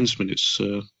and the linesman. It's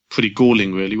pretty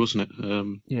galling, really, wasn't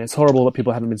it? Yeah, it's horrible that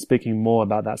people haven't been speaking more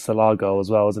about that Salah goal as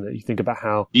well, isn't it? You think about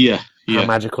how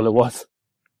magical it was.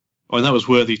 Oh, and that was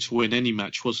worthy to win any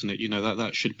match, wasn't it?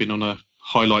 That should have been on a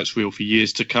highlights reel for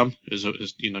years to come, as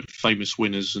famous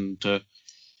winners and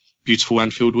beautiful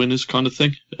Anfield winners kind of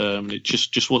thing. It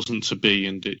just wasn't to be,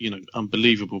 and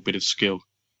unbelievable bit of skill.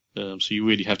 So you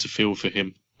really have to feel for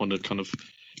him on a kind of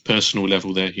personal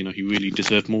level there. He really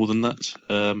deserved more than that.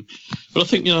 But I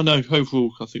think,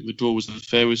 overall, I think the draw was a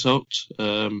fair result.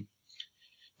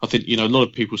 I think, a lot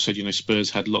of people said, Spurs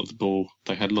had a lot of the ball.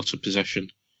 They had a lot of possession.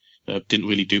 Didn't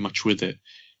really do much with it.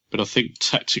 But I think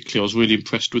tactically, I was really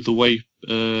impressed with the way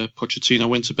Pochettino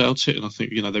went about it. And I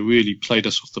think, they really played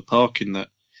us off the park in that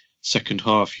second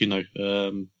half,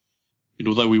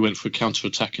 although we went for a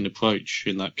counter-attacking approach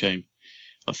in that game,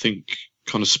 I think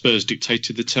kind of Spurs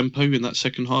dictated the tempo in that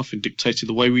second half and dictated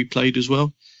the way we played as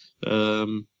well. But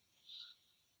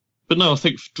no, I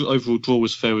think overall draw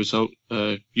was a fair result.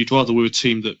 You'd rather we're a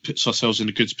team that puts ourselves in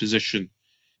a good position,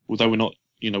 although we're not,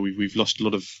 we've lost a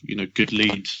lot of, good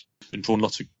leads and drawn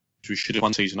lots of we should have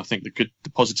won season. I think the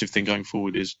positive thing going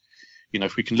forward is,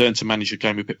 if we can learn to manage a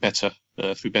game a bit better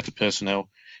through better personnel,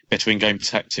 better in-game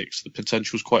tactics, the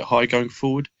potential is quite high going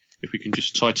forward if we can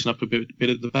just tighten up a bit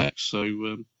at the back. So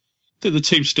I think the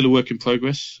team's still a work in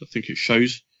progress. I think it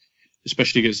shows,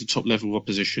 especially against the top-level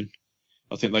opposition.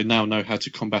 I think they now know how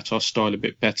to combat our style a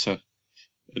bit better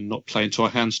and not play into our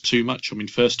hands too much. I mean,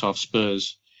 first half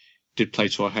Spurs did play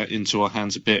into our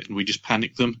hands a bit and we just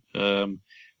panicked them.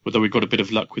 Although we got a bit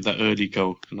of luck with that early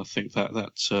goal, and I think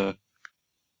that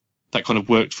kind of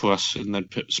worked for us, and then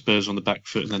put Spurs on the back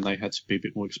foot, and then they had to be a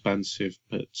bit more expansive.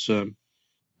 But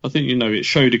I think it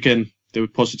showed again there were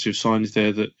positive signs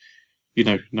there that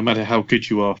no matter how good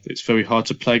you are, it's very hard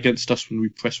to play against us when we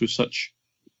press with such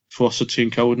ferocity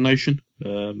and coordination.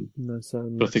 But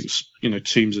I think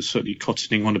teams are certainly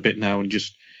cottoning on a bit now and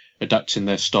just adapting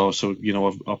their style. So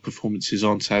our performances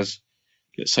aren't as,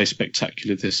 let's say,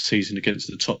 spectacular this season against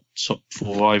the top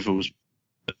four rivals,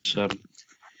 but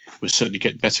we're certainly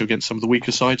getting better against some of the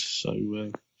weaker sides.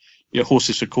 So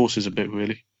horses for courses a bit,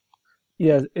 really.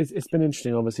 Yeah, it's been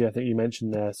interesting. Obviously, I think you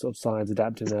mentioned their sort of sides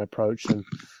adapting their approach,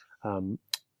 and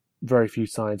very few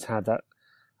sides have that.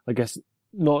 I guess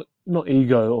not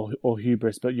ego or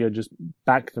hubris, but just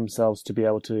back themselves to be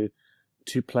able to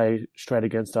play straight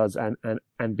against us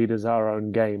and beat us at our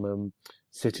own game.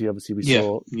 City, obviously, we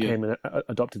saw came and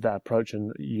adopted that approach,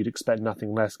 and you'd expect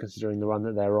nothing less considering the run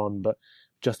that they're on, but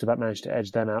just about managed to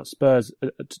edge them out. Spurs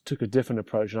took a different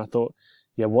approach, and I thought,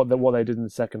 what they did in the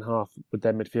second half with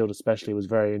their midfield especially was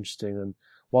very interesting. And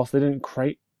whilst they didn't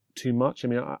create too much, I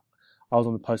mean, I was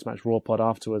on the post-match Raw pod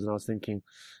afterwards, and I was thinking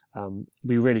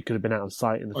we really could have been out of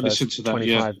sight in the first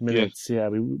 25 minutes. Yeah,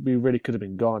 we really could have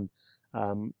been gone.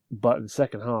 But in the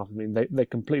second half, I mean, they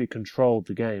completely controlled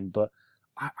the game, but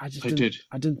I just They did.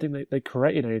 I didn't think they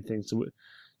created anything.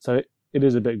 So it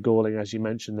is a bit galling, as you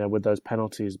mentioned there, with those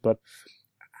penalties. But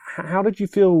how did you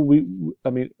feel? I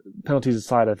mean, penalties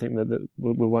aside, I think that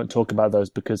we won't talk about those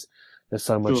because there's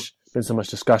been so much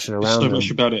discussion around There's so them.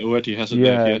 much about it already, hasn't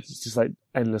there? Yeah, it's just like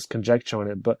endless conjecture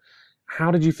on it. But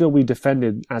how did you feel we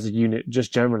defended as a unit,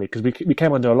 just generally? Because we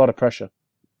came under a lot of pressure.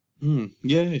 Yeah,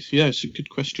 it's a good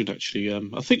question actually.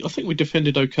 I think we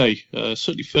defended okay.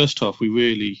 Certainly first half we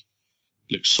really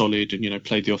looked solid and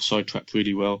played the offside trap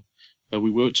really well.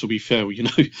 We were, to be fair,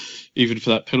 even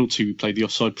for that penalty we played the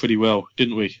offside pretty well,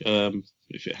 didn't we?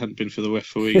 If it hadn't been for the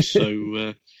referee,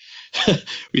 so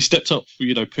we stepped up,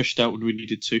 pushed out when we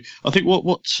needed to. I think what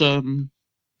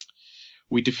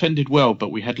we defended well,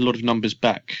 but we had a lot of numbers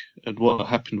back, and what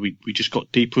happened, we just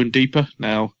got deeper and deeper.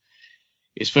 Now,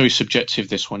 it's very subjective,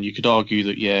 this one. You could argue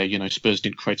that, Spurs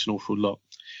didn't create an awful lot.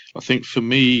 I think for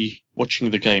me,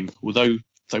 watching the game, although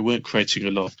they weren't creating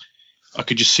a lot, I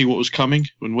could just see what was coming,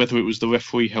 and whether it was the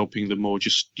referee helping them or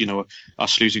just,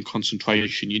 us losing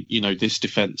concentration, this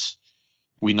defence,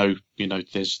 we know,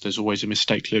 there's always a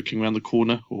mistake lurking around the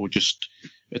corner, or just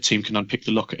a team can unpick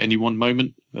the lock at any one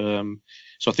moment.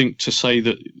 So I think to say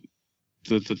that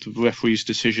the referee's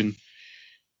decision,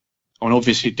 and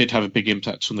obviously it did have a big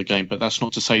impact on the game, but that's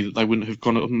not to say that they wouldn't have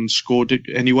gone on and scored it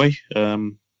anyway. I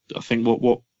think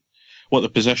what the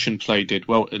possession play did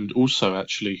well, and also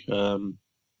actually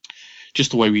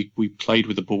just the way we played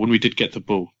with the ball. When we did get the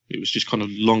ball, it was just kind of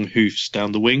long hoofs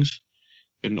down the wings,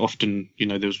 and often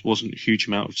there wasn't a huge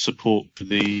amount of support for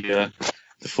the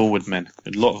forward men.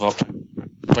 A lot of our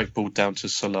break ball down to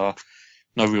Salah,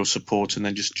 no real support, and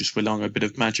then just relying on a bit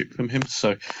of magic from him.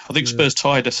 So I think Spurs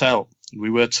tired us out. We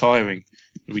were tiring,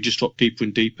 and we just dropped deeper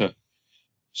and deeper.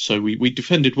 So we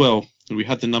defended well, and we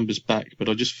had the numbers back. But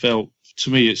I just felt,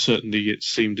 to me, it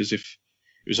seemed as if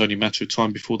it was only a matter of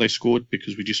time before they scored,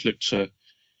 because we just looked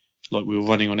like we were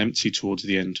running on empty towards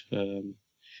the end.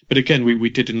 But again, we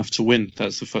did enough to win.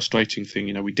 That's the frustrating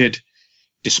thing. We did,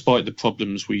 despite the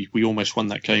problems, we almost won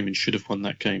that game and should have won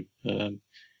that game. And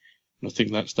I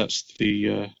think that's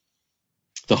the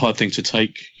hard thing to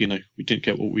take. We didn't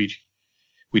get what we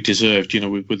deserved.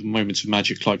 With moments of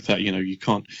magic like that, you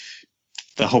can't.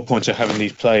 The whole point of having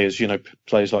these players,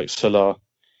 players like Salah,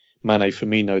 Mane,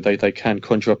 Firmino, they can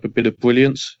conjure up a bit of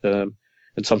brilliance, and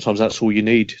sometimes that's all you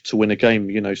need to win a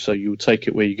game. So you take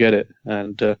it where you get it,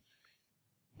 and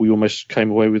we almost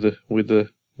came away with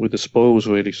the spoils,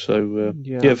 really. So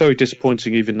very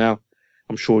disappointing. Even now,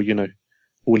 I'm sure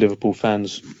all Liverpool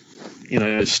fans,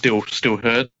 still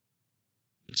hurt.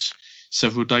 It's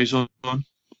several days on.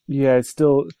 Yeah, it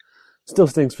still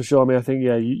stings for sure. I mean, I think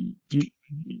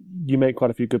you make quite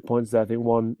a few good points there. I think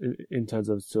one in terms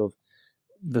of sort of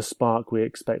the spark we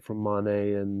expect from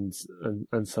Mane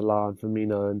and Salah and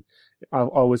Firmino, and I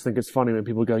always think it's funny when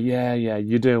people go, yeah,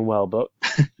 you're doing well, but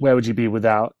where would you be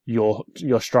without your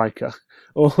striker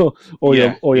or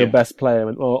your best player?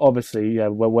 And obviously,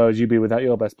 where would you be without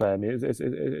your best player? I mean,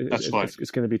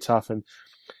 it's going to be tough. And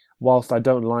whilst I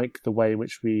don't like the way in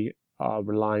which we are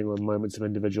relying on moments of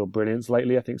individual brilliance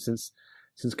lately, I think since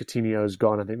Coutinho's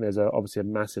gone, I think there's obviously a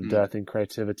massive dearth in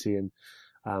creativity. And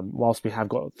whilst we have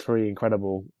got three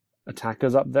incredible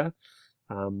attackers up there,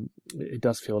 it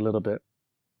does feel a little bit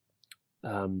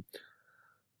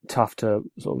tough to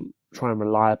sort of try and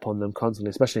rely upon them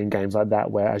constantly, especially in games like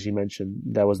that where, as you mentioned,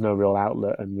 there was no real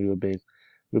outlet and we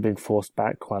were being forced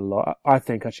back quite a lot. I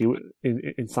think actually,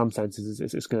 in some senses,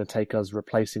 it's going to take us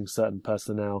replacing certain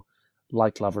personnel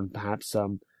like Lovren, perhaps,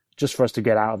 just for us to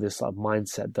get out of this sort of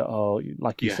mindset that,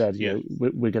 like you said,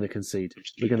 we're going to concede.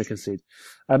 We're going to concede.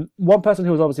 One person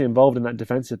who was obviously involved in that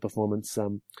defensive performance,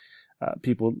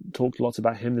 people talked lots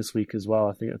about him this week as well.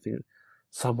 I think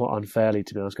somewhat unfairly,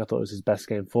 to be honest. I thought it was his best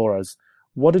game for us.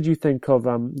 What did you think of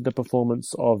the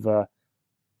performance of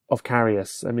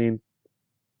Karius? I mean,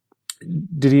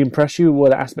 did he impress you? Were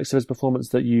there aspects of his performance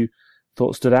that you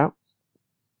thought stood out?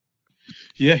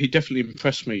 Yeah, he definitely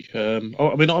impressed me. I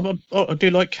do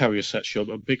like Karius, actually.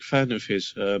 I'm a big fan of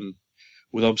his. Although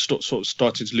I'm sort of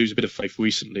starting to lose a bit of faith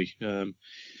recently,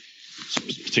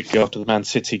 particularly after the Man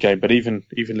City game. But even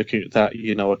looking at that,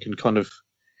 I can kind of,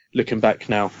 looking back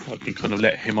now, I can kind of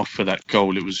let him off for that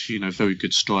goal. It was, a very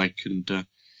good strike, and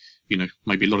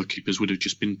maybe a lot of keepers would have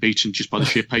just been beaten just by the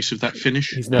sheer pace of that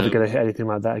finish. He's never going to hit anything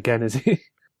like that again, is he?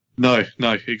 No,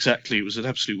 exactly. It was an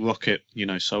absolute rocket,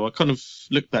 so I kind of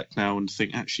look back now and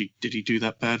think, actually, did he do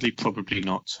that badly? Probably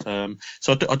not.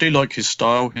 So I do like his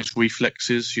style, his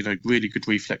reflexes, really good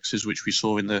reflexes, which we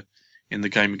saw in the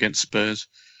game against Spurs.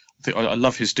 I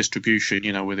love his distribution,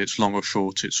 whether it's long or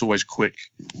short. It's always quick,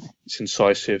 it's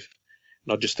incisive.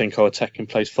 I just think our attacking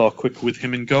plays far quicker with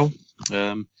him in goal.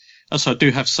 Also, I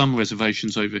do have some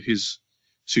reservations over his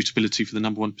suitability for the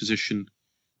number one position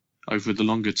over the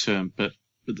longer term, but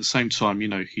at the same time,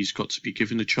 he's got to be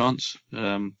given a chance.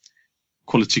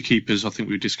 Quality keepers, I think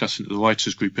we were discussing at the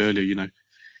writers group earlier,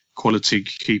 quality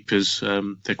keepers,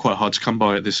 they're quite hard to come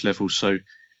by at this level, so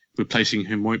replacing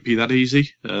him won't be that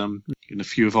easy. And a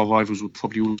few of our rivals will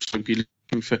probably also be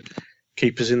looking for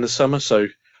keepers in the summer, so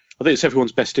I think it's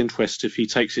everyone's best interest if he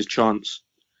takes his chance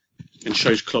and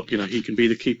shows Klopp, he can be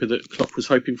the keeper that Klopp was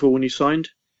hoping for when he signed.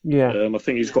 Yeah. I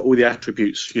think he's got all the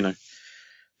attributes,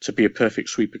 to be a perfect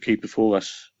sweeper keeper for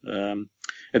us. And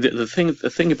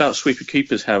the thing about sweeper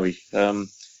keepers, Harry,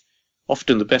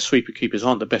 often the best sweeper keepers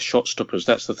aren't the best shot stoppers.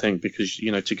 That's the thing, because,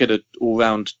 to get an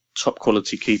all-round top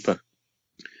quality keeper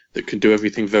that can do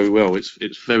everything very well, it's a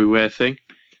very rare thing.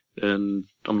 And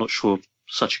I'm not sure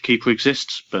such a keeper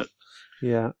exists, but...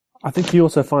 Yeah. I think you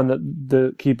also find that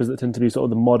the keepers that tend to be sort of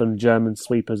the modern German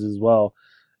sweepers as well,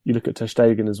 you look at Ter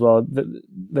Stegen as well,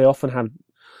 they often have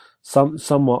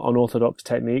somewhat unorthodox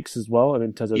techniques as well. I mean,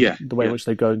 in terms of the way in which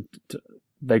they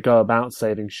go about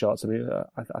saving shots. I mean,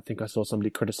 I think I saw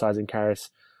somebody criticising Karius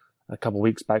a couple of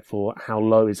weeks back for how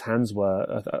low his hands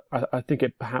were. I think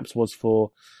it perhaps was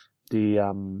for the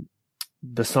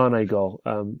Sane goal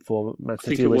for Man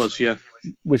City,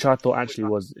 which I thought actually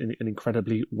was an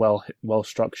incredibly well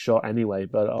struck shot anyway.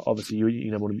 But obviously,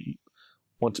 you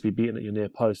want to be beaten at your near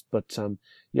post. But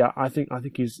I think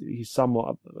he's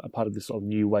somewhat a part of this sort of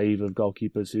new wave of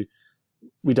goalkeepers who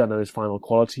we don't know his final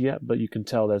quality yet, but you can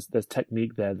tell there's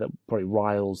technique there that probably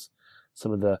riles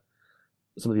some of the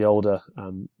older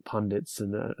pundits.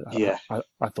 And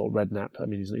I thought Redknapp. I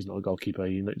mean, he's not a goalkeeper;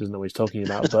 he doesn't know what he's talking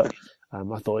about. But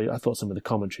I thought some of the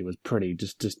commentary was pretty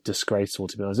just disgraceful,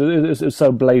 to be honest. It was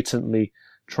so blatantly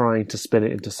trying to spin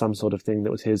it into some sort of thing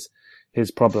that was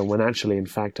his problem, when actually, in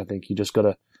fact, I think you just got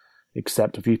to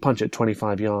accept if you punch it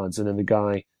 25 yards and then the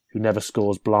guy who never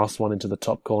scores blasts one into the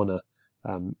top corner,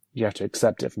 you have to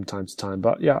accept it from time to time.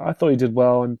 But yeah, I thought he did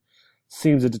well and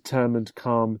seems a determined,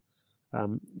 calm,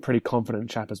 pretty confident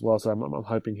chap as well. So I'm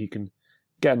hoping he can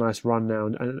get a nice run now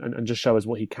and just show us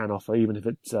what he can offer, even if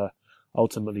it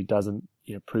ultimately doesn't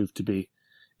prove to be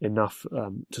enough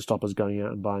to stop us going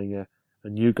out and buying a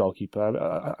new goalkeeper.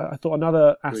 I thought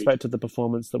another aspect of the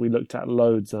performance that we looked at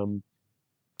loads,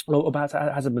 about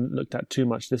it hasn't been looked at too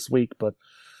much this week, but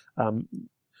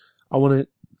I want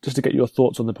to get your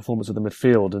thoughts on the performance of the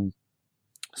midfield. And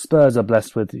Spurs are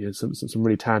blessed with some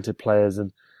really talented players,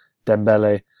 and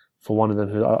Dembele, for one of them,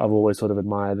 who I've always sort of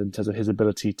admired in terms of his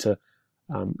ability to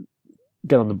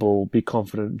get on the ball, be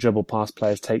confident, dribble past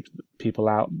players, take people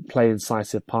out, play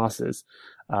incisive passes.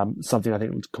 Something I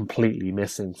think was completely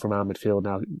missing from our midfield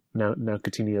now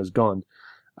Coutinho's gone.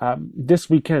 This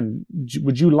weekend,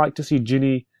 would you like to see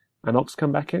Gini and Ox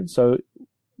come back in? So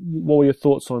what were your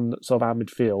thoughts on sort of our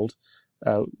midfield,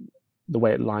 the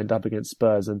way it lined up against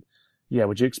Spurs? And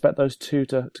would you expect those two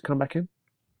to come back in?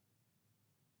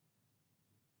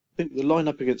 I think the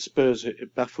line-up against Spurs,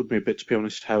 it baffled me a bit, to be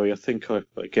honest, Harry. I think I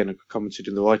commented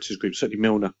in the writers' group, certainly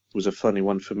Milner was a funny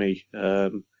one for me.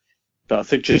 But I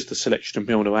think just the selection of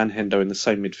Milner and Hendo in the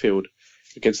same midfield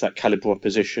against that calibre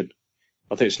opposition,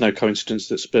 I think it's no coincidence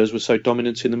that Spurs were so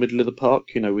dominant in the middle of the park,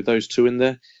 with those two in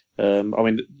there. I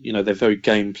mean, they're very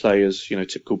game players,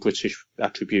 typical British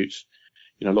attributes,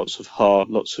 lots of heart,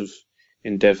 lots of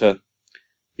endeavour,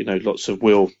 lots of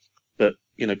will, but,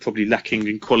 probably lacking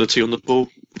in quality on the ball.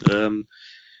 And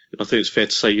I think it's fair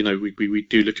to say, we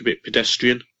do look a bit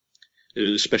pedestrian,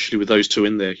 especially with those two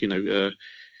in there,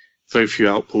 very few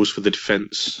outballs for the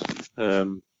defence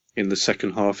in the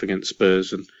second half against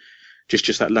Spurs, and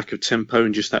just that lack of tempo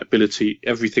and just that ability.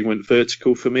 Everything went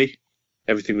vertical for me.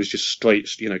 Everything was just straight,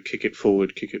 kick it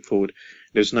forward.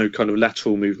 There's no kind of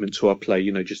lateral movement to our play,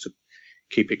 just to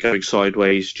keep it going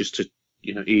sideways, just to,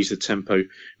 ease the tempo,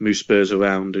 move Spurs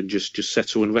around and just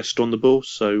settle and rest on the ball.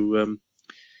 So,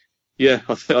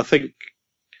 I think,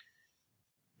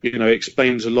 it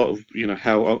explains a lot of,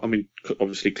 how, I mean,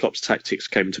 obviously Klopp's tactics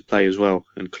came into play as well,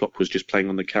 and Klopp was just playing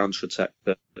on the counter-attack.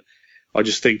 But I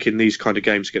just think in these kind of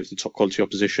games against the top quality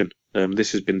opposition,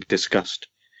 this has been discussed,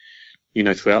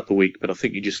 throughout the week, but I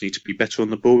think you just need to be better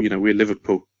on the ball. We're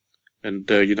Liverpool, and,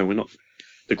 we're not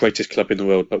the greatest club in the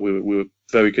world, but we're a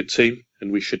very good team,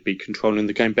 and we should be controlling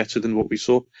the game better than what we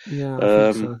saw. Yeah,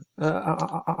 I think so.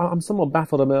 I'm somewhat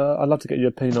baffled. I mean, I'd love to get your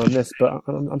opinion on this, but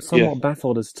I'm somewhat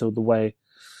baffled as to the way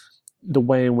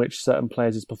in which certain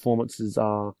players' performances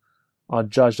are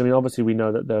judged. I mean, obviously we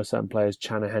know that there are certain players,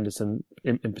 Chan and Henderson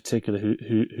in particular,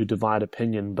 who divide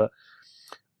opinion, but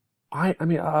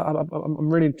I'm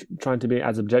really trying to be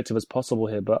as objective as possible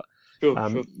here, but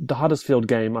Sure. The Huddersfield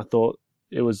game, I thought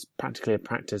it was practically a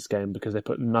practice game because they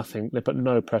put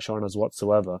no pressure on us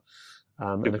whatsoever.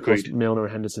 And of course, Milner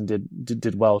and Henderson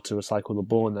did well to recycle the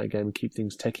ball in that game and keep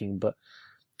things ticking. But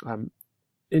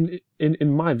in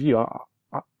my view,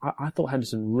 I thought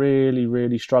Henderson really,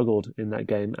 really struggled in that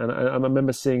game. And I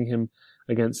remember seeing him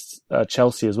against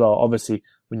Chelsea as well. Obviously,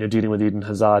 when you're dealing with Eden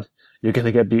Hazard, you're going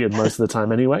to get beaten most of the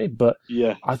time anyway. But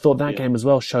yeah, I thought that game as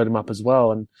well showed him up as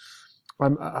well. And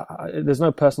there's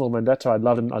no personal vendetta. I'd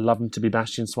love him to be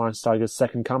Bastian Schweinsteiger's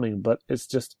second coming. But it's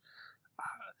just,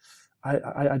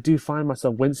 I do find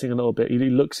myself wincing a little bit. He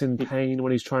looks in pain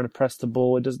when he's trying to press the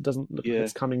ball. It doesn't look like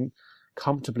it's coming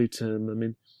comfortably to him. I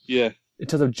mean, in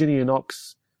terms of Gini and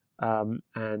Ox and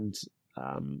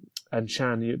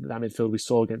Chan, that midfield we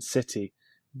saw against City,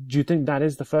 do you think that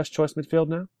is the first choice midfield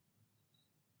now?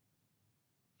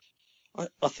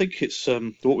 I think it's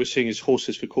what we're seeing is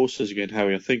horses for courses again,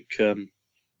 Harry. I think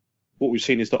what we've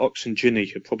seen is that Ox and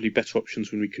Gini are probably better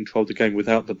options when we control the game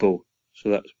without the ball.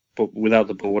 But without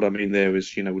the ball, what I mean there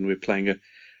is, when we're playing a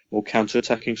more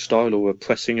counter-attacking style or a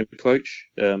pressing approach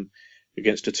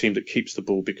against a team that keeps the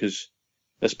ball. Because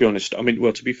let's be honest, I mean,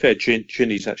 well, to be fair,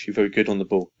 Gini's actually very good on the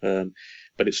ball,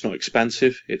 but it's not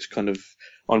expansive. It's kind of,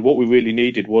 and what we really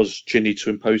needed was Gini to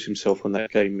impose himself on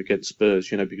that game against Spurs,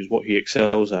 because what he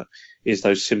excels at is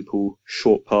those simple,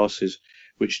 short passes,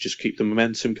 which just keep the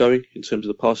momentum going in terms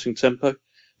of the passing tempo.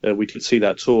 We didn't see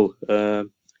that at all.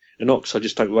 And Ox, I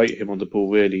just don't rate him on the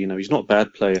ball, really. He's not a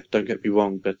bad player, don't get me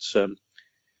wrong, but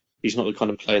he's not the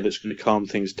kind of player that's going to calm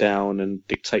things down and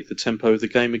dictate the tempo of the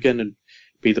game again and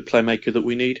be the playmaker that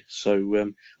we need.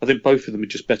 So I think both of them are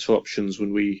just better options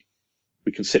when we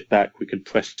can sit back, we can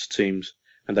press teams,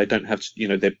 and they don't have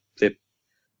to, their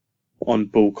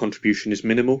on-ball contribution is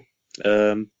minimal.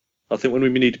 I think when we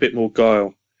need a bit more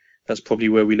guile, that's probably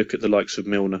where we look at the likes of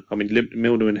Milner. I mean,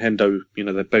 Milner and Hendo,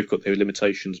 they've both got their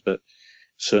limitations, but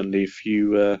certainly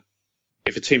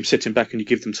if a team's sitting back and you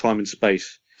give them time and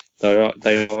space, they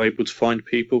are able to find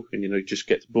people and, just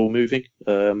get the ball moving.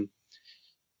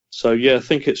 So yeah, I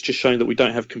think it's just showing that we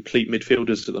don't have complete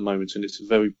midfielders at the moment, and it's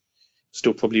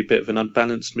still probably a bit of an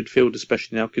unbalanced midfield,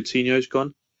 especially now Coutinho's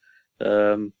gone.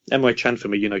 Emre Can for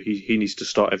me, he needs to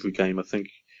start every game. I think,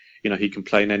 he can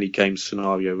play in any game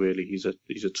scenario really. He's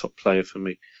a top player for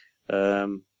me.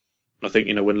 I think,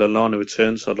 when Lallana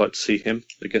returns, I'd like to see him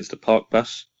against the Park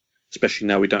Bus, especially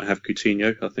now we don't have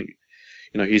Coutinho. I think,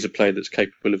 he's a player that's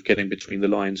capable of getting between the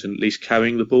lines and at least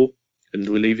carrying the ball and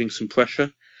relieving some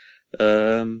pressure.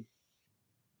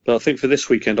 But I think for this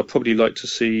weekend, I'd probably like to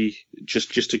see,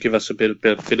 just to give us a bit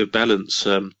of balance,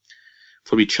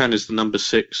 probably Chan as the number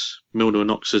 6, Milner and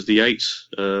Ox as the 8,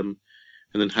 and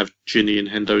then have Gini and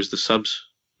Hendo as the subs,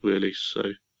 really. So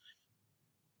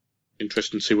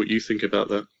interesting to see what you think about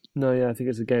that. No, yeah, I think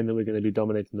it's a game that we're going to be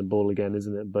dominating the ball again,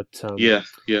 isn't it? But yeah,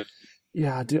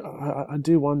 I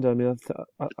do wonder. I mean,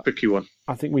 tricky one.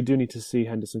 I think we do need to see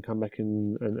Henderson come back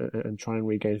and try and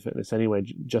regain fitness anyway,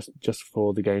 just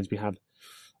for the games we have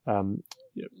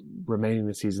remaining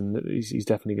this season. He's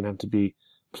definitely going to have to be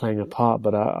playing a part.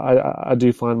 But I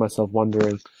do find myself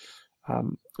wondering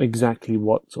exactly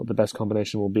what sort of the best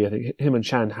combination will be. I think him and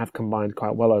Chan have combined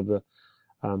quite well over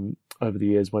the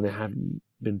years when they haven't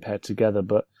been paired together.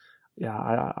 But yeah,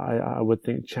 I would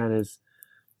think Chan's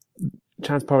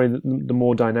probably the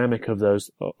more dynamic of those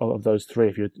three.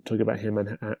 If you're talking about him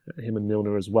and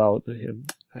Milner as well,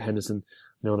 Henderson,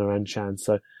 Milner, and Chan.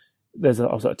 So there's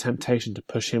also a temptation to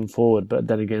push him forward, but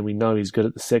then again, we know he's good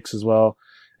at the 6 as well.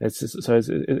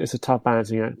 It's a tough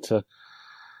balancing act to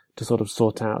sort of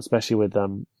sort out, especially with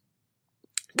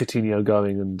Coutinho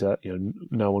going and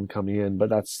no one coming in. But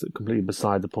that's completely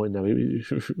beside the point now. We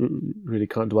really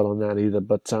can't dwell on that either.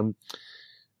 But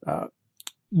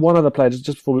one other player, just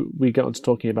before we get on to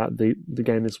talking about the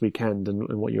game this weekend and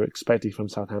what you're expecting from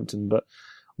Southampton, but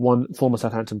one former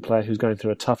Southampton player who's going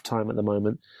through a tough time at the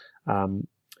moment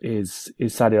is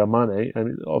Sadio Mane,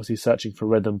 and obviously searching for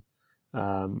rhythm,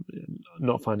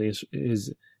 not finding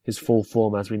his full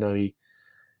form. As we know,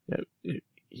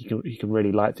 he can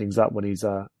really light things up when he's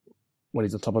on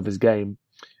top of his game.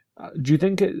 Do you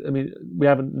think we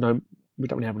don't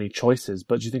really have any choices,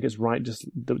 but do you think it's right just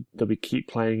that we keep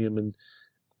playing him and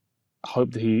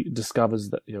hope that he discovers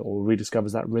that, or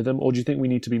rediscovers that rhythm? Or do you think we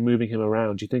need to be moving him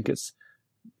around? Do you think it's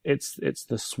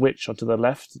the switch onto the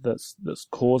left that's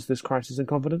caused this crisis in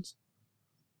confidence?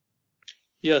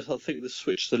 Yes, I think the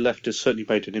switch to the left has certainly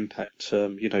made an impact.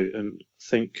 And I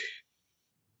think,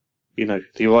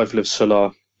 the arrival of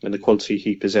Salah and the quality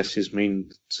he possesses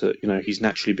mean that, he's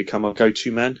naturally become our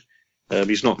go-to man.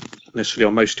 He's not necessarily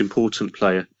our most important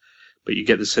player, but you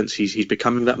get the sense he's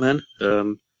becoming that man.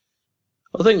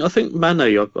 I think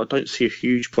Mane, I don't see a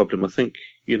huge problem. I think,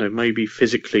 maybe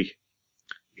physically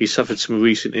he suffered some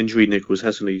recent injury niggles,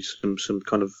 hasn't he? Some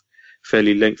kind of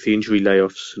fairly lengthy injury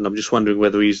layoffs, and I'm just wondering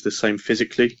whether he's the same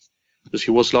physically as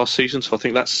he was last season. So I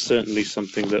think that's certainly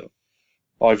something that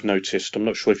I've noticed. I'm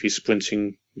not sure if he's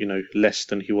sprinting, less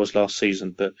than he was last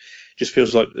season, but just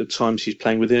feels like at times he's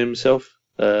playing within himself.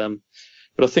 But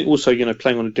I think also,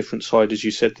 playing on a different side, as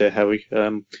you said there, Harry,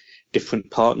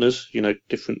 different partners,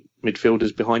 different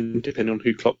midfielders behind him, depending on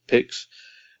who Klopp picks.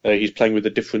 He's playing with a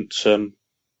different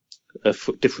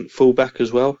fullback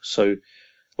as well. So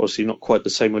obviously not quite the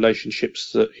same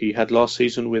relationships that he had last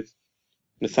season with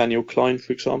Nathaniel Klein,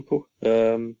 for example.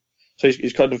 So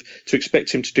he's kind of, to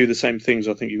expect him to do the same things,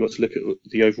 I think you've got to look at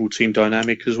the overall team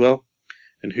dynamic as well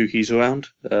and who he's around.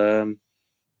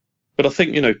 But I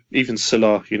think, even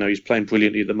Salah, he's playing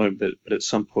brilliantly at the moment, but at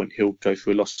some point he'll go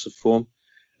through a loss of form,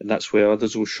 and that's where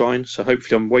others will shine. So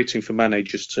hopefully I'm waiting for Mane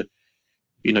just to,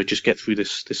 just get through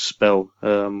this spell.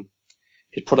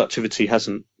 His productivity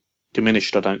hasn't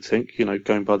diminished, I don't think,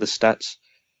 going by the stats.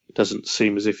 It doesn't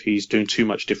seem as if he's doing too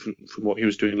much different from what he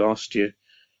was doing last year.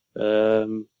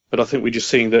 But I think we're just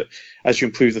seeing that as you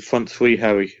improve the front three,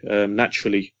 Harry,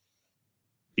 naturally,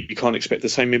 you can't expect the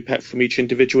same impact from each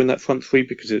individual in that front three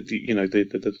because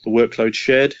the workload's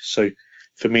shared. So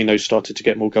Firmino started to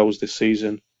get more goals this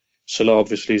season. Salah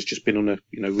obviously has just been on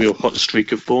a real hot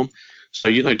streak of form. So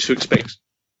to expect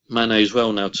Mane as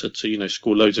well now to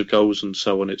score loads of goals and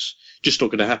so on, it's just not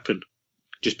going to happen.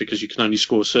 Just because you can only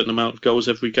score a certain amount of goals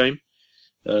every game.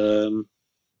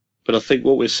 But I think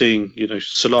what we're seeing,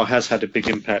 Salah has had a big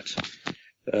impact,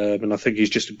 and I think he's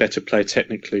just a better player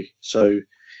technically. So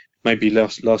maybe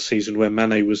last season where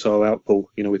Mane was our outball,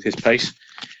 with his pace,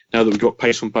 now that we've got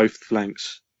pace on both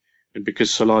flanks, and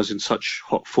because Salah's in such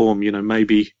hot form,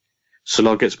 maybe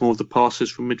Salah gets more of the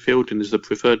passes from midfield and is the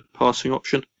preferred passing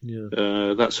option.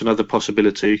 Yeah. That's another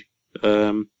possibility.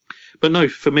 But no,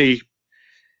 for me,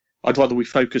 I'd rather we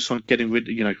focus on getting rid,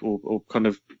 or kind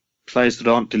of players that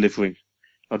aren't delivering.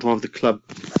 I'd rather the club,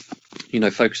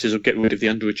 focuses on getting rid of the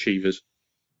underachievers,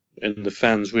 and the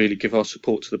fans really give our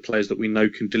support to the players that we know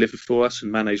can deliver for us.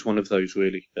 And Mane's one of those,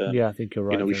 really. Yeah, I think you're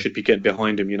right. We should be getting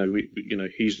behind him.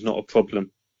 He's not a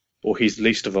problem, or he's the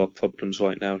least of our problems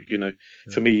right now.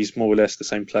 For me, he's more or less the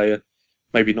same player.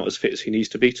 Maybe not as fit as he needs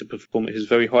to be to perform at his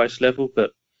very highest level,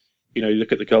 but you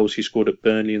look at the goals he scored at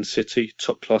Burnley and City,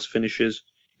 top class finishes.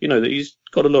 That he's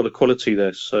got a lot of quality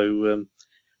there. So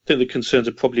I think the concerns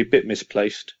are probably a bit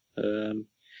misplaced.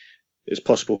 It's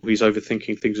possible he's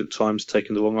overthinking things at times,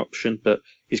 taking the wrong option, but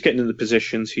he's getting in the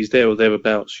positions. He's there or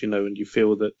thereabouts, and you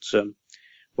feel that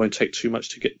won't take too much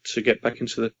to get back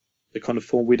into the kind of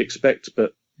form we'd expect.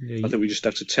 But I think we just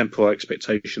have to temper our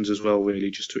expectations as well,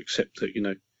 really, just to accept that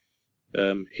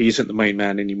he isn't the main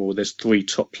man anymore. There's 3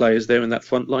 top players there in that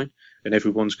front line, and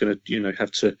everyone's going to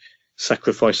have to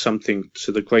sacrifice something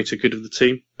to the greater good of the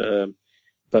team.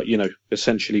 But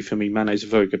essentially for me, Mane's a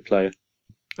very good player.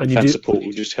 And fan support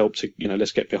will just help to,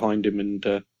 let's get behind him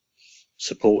and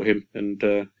support him and,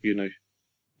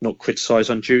 not criticise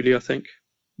unduly, I think.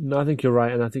 No, I think you're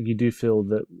right. And I think you do feel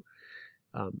that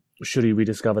should he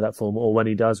rediscover that form, or when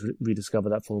he does rediscover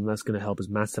that form, that's going to help us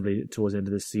massively towards the end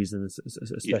of this season,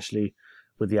 especially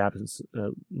with the absence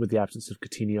of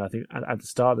Coutinho. I think at the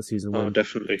start of the season,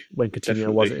 definitely when Coutinho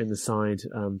wasn't in the side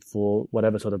for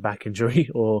whatever sort of back injury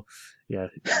or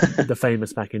the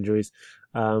famous back injuries,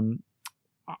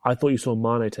 I thought you saw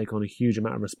Mane take on a huge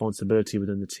amount of responsibility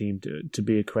within the team to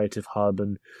be a creative hub,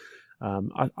 and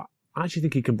I actually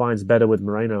think he combines better with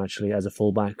Moreno actually as a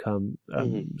fullback.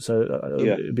 So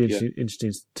it'd be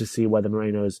interesting to see whether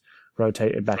Moreno's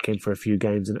rotated back in for a few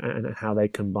games and how they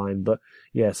combine. But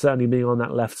yeah, certainly being on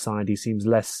that left side, he seems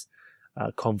less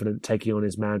confident taking on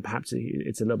his man. Perhaps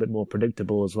it's a little bit more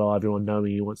predictable as well. Everyone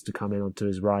knowing he wants to come in onto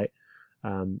his right,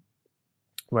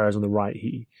 whereas on the right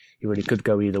he really could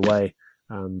go either way.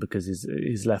 Because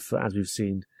his left foot, as we've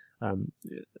seen, a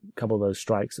couple of those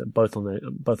strikes, both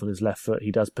on his left foot,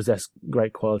 he does possess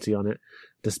great quality on it,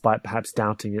 despite perhaps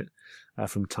doubting it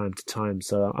from time to time.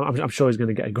 So I'm sure he's going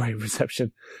to get a great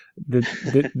reception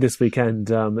this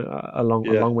weekend,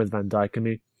 along with Van Dijk. I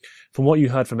mean, from what you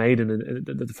heard from Aidan in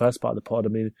the first part of the pod, I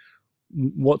mean,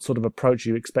 what sort of approach are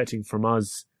you expecting from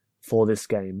us for this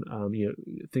game?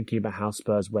 Thinking about how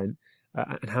Spurs went,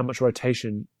 and how much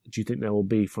rotation do you think there will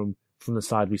be from the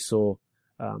side we saw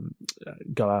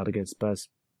go out against Spurs?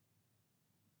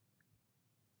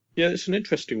 Yeah, it's an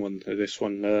interesting one, this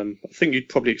one. I think you'd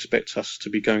probably expect us to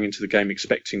be going into the game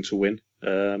expecting to win.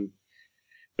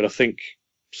 But I think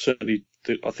certainly,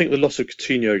 the loss of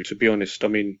Coutinho, to be honest, I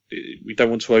mean, we don't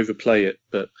want to overplay it,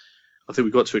 but I think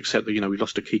we've got to accept that, we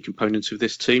lost a key component of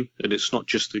this team, and it's not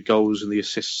just the goals and the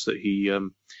assists that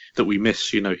that we miss.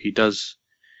 He does.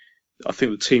 I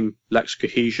think the team lacks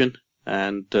cohesion,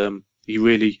 and he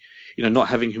really, not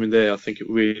having him in there, I think it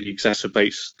really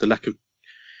exacerbates the lack of,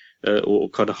 or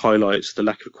kind of highlights the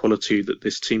lack of quality that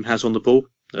this team has on the ball.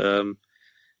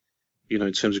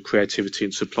 In terms of creativity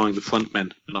and supplying the front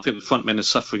men, and I think the front men are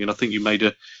suffering. And I think you made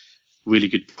a really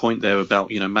good point there about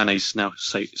Mane's now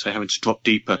say having to drop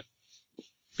deeper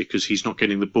because he's not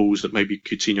getting the balls that maybe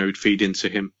Coutinho would feed into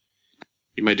him.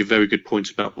 You made a very good point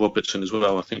about Robertson as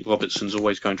well. I think Robertson's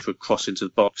always going for a cross into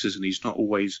the boxes, and he's not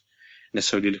always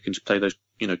necessarily looking to play those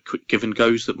quick give and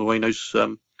goes that Moreno's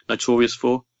notorious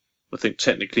for. I think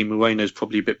technically Moreno's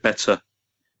probably a bit better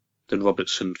than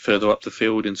Robertson further up the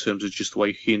field in terms of just the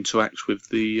way he interacts with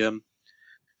the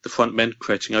front men,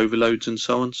 creating overloads and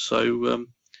so on. So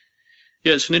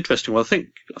it's an interesting one. I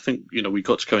think we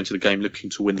got to go into the game looking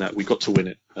to win that. We got to win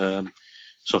it.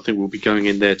 So I think we'll be going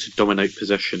in there to dominate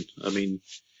possession. I mean,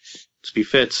 to be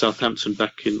fair to Southampton,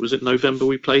 back in, was it November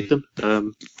we played them?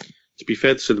 To be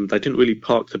fair to them, they didn't really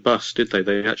park the bus, did they?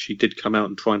 They actually did come out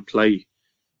and try and play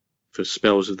for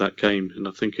spells of that game, and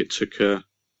I think it took a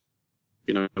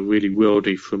really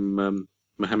worldie from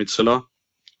Mohamed Salah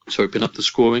to open up the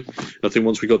scoring. And I think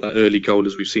once we got that early goal,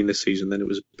 as we've seen this season, then it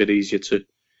was a bit easier to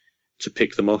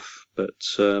pick them off. But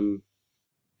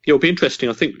it'll be interesting.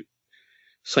 I think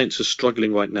Saints are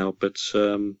struggling right now, but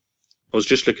I was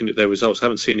just looking at their results. I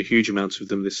haven't seen a huge amount of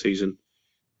them this season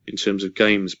in terms of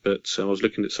games, but I was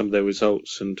looking at some of their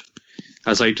results, and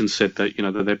as Aidan said, that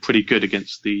they're pretty good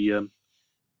against the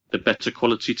better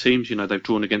quality teams. They've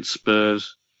drawn against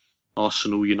Spurs,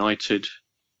 Arsenal, United.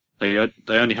 They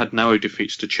only had narrow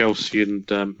defeats to Chelsea and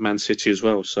Man City as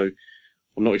well. So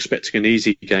I'm not expecting an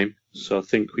easy game. So I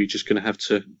think we're just going to have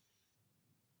to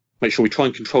make sure we try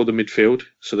and control the midfield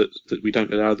so that we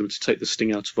don't allow them to take the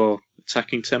sting out of our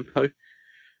attacking tempo.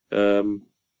 And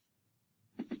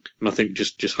I think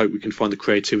just hope we can find the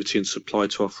creativity and supply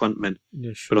to our front men.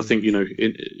 Yeah, sure. But I think,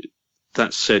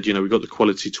 that said, we've got the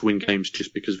quality to win games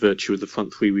just because virtue of the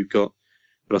front three we've got.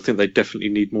 But I think they definitely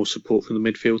need more support from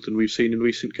the midfield than we've seen in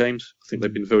recent games. I think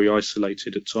they've been very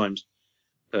isolated at times.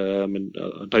 And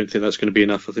I don't think that's going to be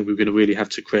enough. I think we're going to really have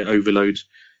to create overloads,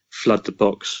 flood the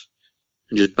box,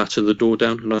 and just batter the door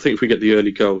down. And I think if we get the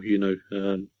early goal,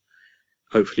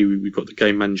 hopefully we've got the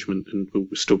game management and we'll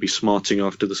still be smarting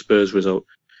after the Spurs result.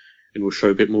 And we'll show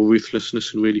a bit more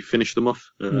ruthlessness and really finish them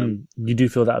off. You do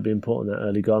feel that would be important, that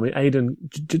early goal. I mean, Aidan,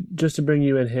 just to bring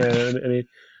you in here, I mean,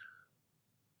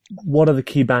 what are the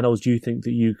key battles do you think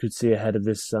that you could see ahead of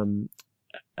this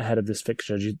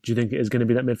fixture? Do you think it is going to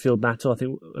be that midfield battle?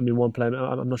 One player,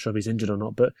 I'm not sure if he's injured or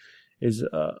not, but is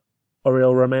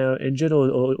Oriol Romeo injured,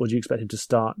 or do you expect him to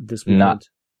start this weekend? No.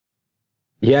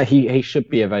 Yeah, he should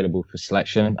be available for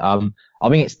selection. I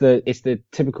think it's the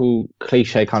typical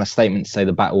cliche kind of statement to say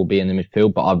the battle will be in the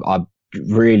midfield, but I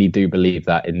really do believe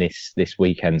that in this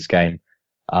weekend's game.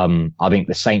 I think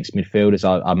the Saints midfield, as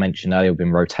I mentioned earlier, have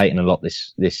been rotating a lot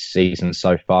this season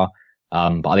so far.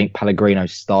 But I think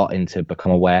Pellegrino's starting to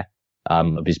become aware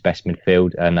of his best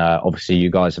midfield, and obviously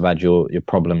you guys have had your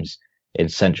problems in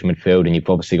central midfield, and you've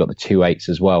obviously got the 2-8s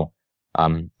as well.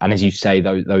 And as you say,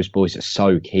 those boys are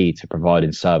so key to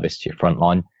providing service to your front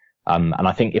line. And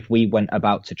I think if we went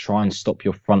about to try and stop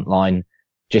your front line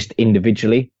just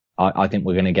individually, I think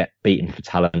we're going to get beaten for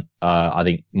talent. I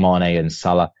think Mane and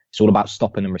Salah, it's all about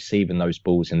stopping them receiving those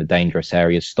balls in the dangerous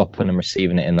areas, stopping them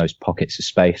receiving it in those pockets of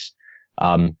space.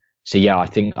 So yeah, I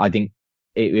think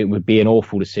it would be an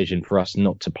awful decision for us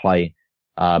not to play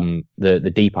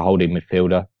the deeper holding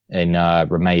midfielder in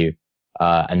Romeu.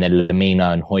 And then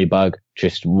Lamina and Højbjerg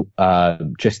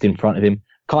just in front of him.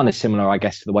 Kind of similar, I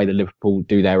guess, to the way that Liverpool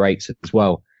do their 8s as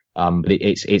well. But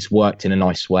it's worked in a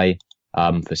nice way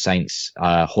for Saints.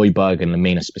 Højbjerg and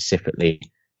Lamina specifically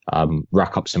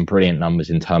rack up some brilliant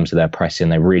numbers in terms of their pressing.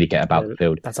 They really get about the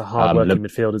field. That's a hard-working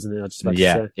midfield, isn't it? I just about to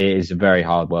say. It is a very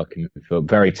hard-working midfield.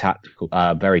 Very tactical,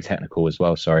 very technical as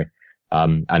well, sorry.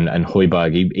 And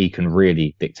Højbjerg, he can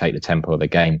really dictate the tempo of the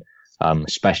game.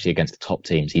 Especially against the top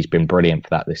teams. He's been brilliant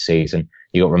for that this season.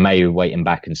 You got Romeu waiting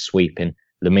back and sweeping.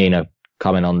 Lamina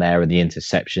coming on there and the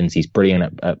interceptions. He's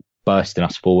brilliant at bursting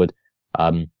us forward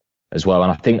as well.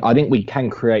 And I think we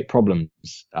can create problems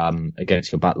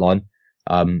against your back line.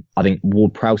 I think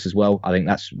Ward-Prowse as well. I think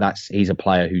he's a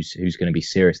player who's going to be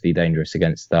seriously dangerous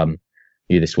against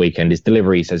you this weekend. His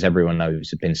deliveries, as everyone knows,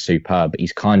 have been superb. But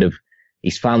he's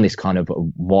found this kind of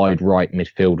wide right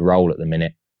midfield role at the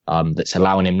minute. That's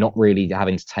allowing him not really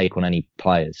having to take on any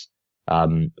players,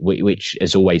 which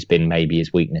has always been maybe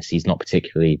his weakness. He's not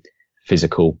particularly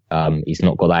physical. He's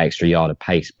not got that extra yard of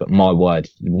pace, but my word,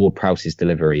 Ward-Prowse's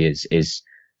delivery is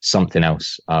something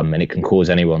else, and it can cause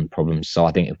anyone problems. So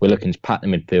I think if we're looking to pack the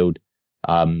midfield,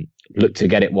 look to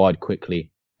get it wide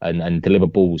quickly and deliver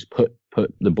balls, put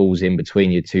the balls in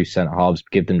between your two centre halves,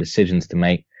 give them decisions to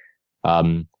make.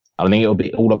 I think it'll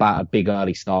be all about a big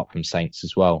early start from Saints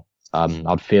as well.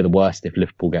 I'd fear the worst if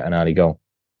Liverpool get an early goal.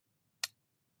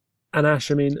 And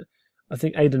Ash, I mean, I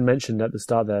think Aidan mentioned at the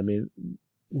start there, I mean,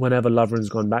 whenever Lovren's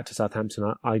gone back to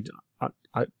Southampton,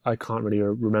 I can't really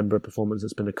remember a performance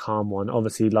that's been a calm one.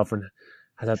 Obviously, Lovren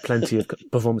has had plenty of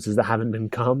performances that haven't been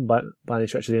calm by any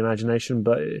stretch of the imagination,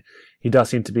 but he does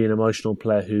seem to be an emotional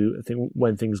player who, I think,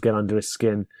 when things get under his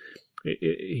skin,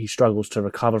 he struggles to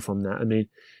recover from that. I mean,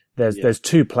 there's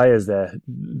two players there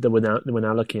that we're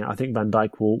now looking at. I think Van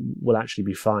Dijk will actually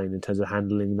be fine in terms of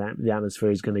handling the atmosphere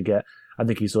he's going to get. I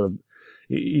think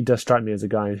he does strike me as a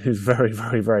guy who's very,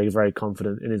 very, very, very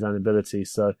confident in his own ability.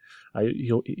 So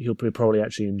he'll probably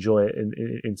actually enjoy it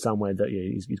in some way that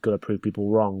he's got to prove people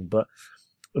wrong. But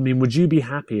I mean, would you be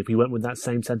happy if we went with that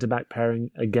same centre back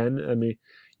pairing again? I mean,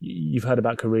 you've heard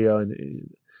about Carrillo and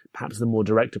perhaps the more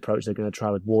direct approach they're going to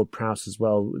try with Ward-Prowse as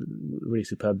well. Really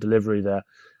superb delivery there.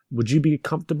 Would you be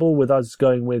comfortable with us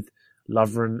going with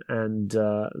Lovren and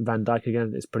Van Dijk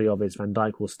again? It's pretty obvious Van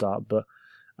Dijk will start, but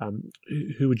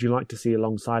who would you like to see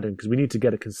alongside him? Because we need to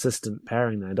get a consistent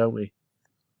pairing there, don't we?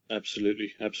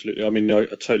 Absolutely. I mean, I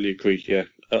totally agree. Yeah,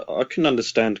 I can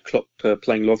understand Klopp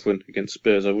playing Lovren against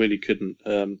Spurs. I really couldn't.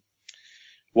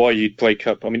 Why you'd break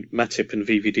up? I mean, Matip and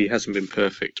VVD hasn't been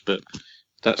perfect, but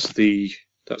that's the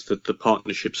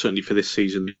partnership certainly for this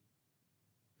season.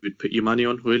 You'd put your money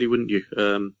on, really, wouldn't you?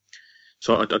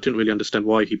 So I didn't really understand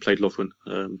why he played Lovren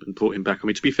and brought him back. I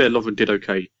mean, to be fair, Lovren did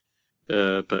okay.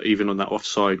 But even on that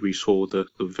offside, we saw the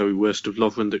very worst of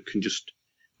Lovren that can just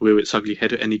rear its ugly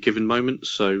head at any given moment.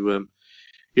 So,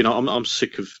 I'm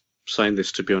sick of saying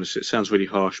this, to be honest. It sounds really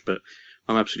harsh, but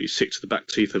I'm absolutely sick to the back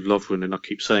teeth of Lovren. And I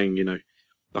keep saying,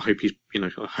 I hope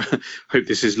I hope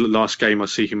this is the last game I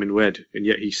see him in red. And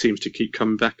yet he seems to keep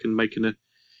coming back and making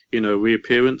a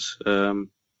reappearance.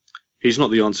 He's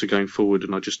not the answer going forward,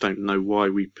 and I just don't know why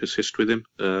we persist with him.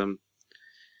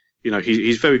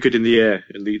 He's very good in the air,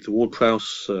 and the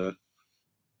Ward-Prowse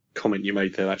comment you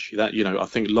made there, actually, that, I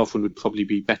think Lovren would probably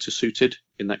be better suited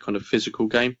in that kind of physical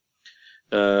game.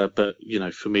 But,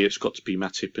 for me, it's got to be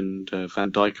Matip and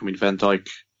Van Dijk. I mean, Van Dijk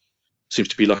seems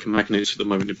to be like a magnet at the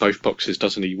moment in both boxes,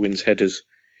 doesn't he? He wins headers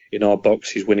in our box.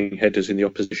 He's winning headers in the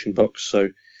opposition box. So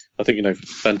I think,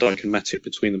 Van Dijk and Matip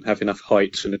between them have enough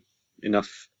height and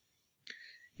enough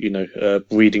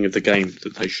reading of the game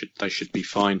that they should be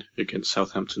fine against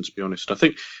Southampton, to be honest. I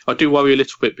think I do worry a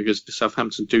little bit because the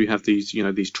Southampton do have these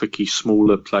tricky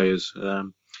smaller players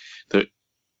that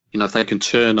if they can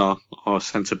turn our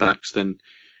centre backs, then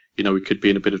we could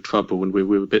be in a bit of trouble, and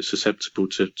we're a bit susceptible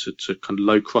to kind of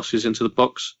low crosses into the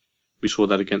box. We saw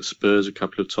that against Spurs a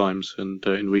couple of times and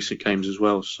in recent games as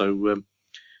well. So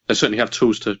they certainly have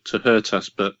tools to hurt us,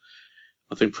 but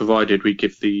I think provided we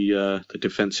give the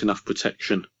defence enough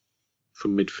protection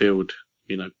from midfield,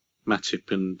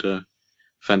 Matip and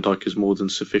Van Dijk is more than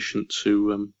sufficient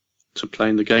to play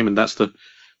in the game, and that's the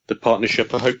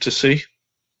partnership I hope to see.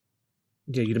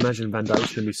 Yeah, you'd imagine Van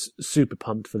Dijk's going to be super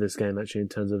pumped for this game, actually, in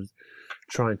terms of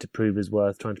trying to prove his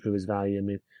worth, trying to prove his value. I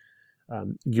mean,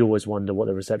 you always wonder what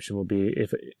the reception will be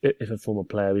if a former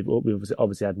player. We've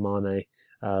obviously had Mane,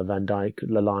 Van Dijk,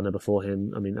 Lallana before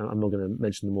him. I mean, I'm not going to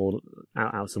mention them all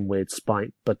out some weird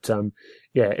spite, but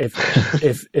if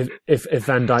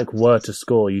Van Dijk were to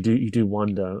score, you do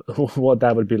wonder what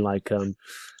that would be like.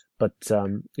 But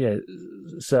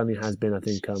certainly has been. I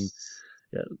think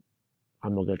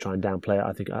I'm not going to try and downplay it.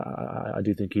 I think I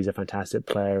do think he's a fantastic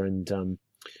player, and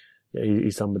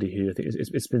he's somebody who I think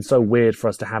it's been so weird for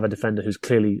us to have a defender who's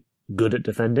clearly good at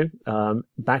defending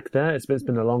back there. It's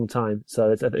been a long time,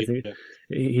 so I think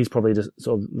he's probably just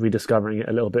sort of rediscovering it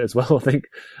a little bit as well. I think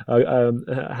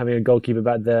having a goalkeeper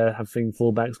back there, having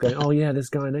fullbacks going, oh yeah, this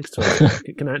guy next to us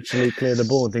can actually clear the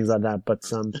ball and things like that. But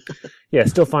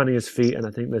still finding his feet, and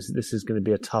I think this is going to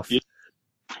be a tough. Yeah.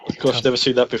 Gosh, never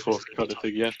seen that before, kind of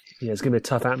thing. Yeah, it's going to be a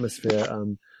tough atmosphere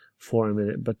for him in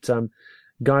it, but.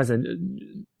 Guys,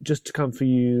 then just to come to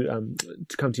you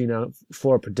now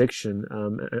for a prediction,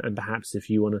 and perhaps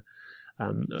if you want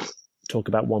to talk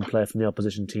about one player from the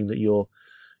opposition team that you're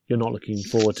not looking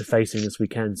forward to facing this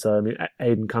weekend. So, I mean,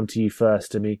 Aidan, come to you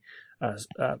first. I mean,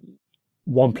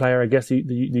 one player, I guess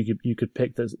you could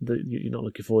pick that you're not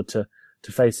looking forward to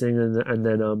facing, and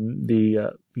then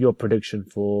your prediction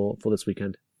for this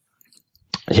weekend.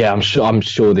 Yeah, I'm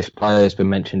sure this player has been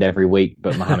mentioned every week,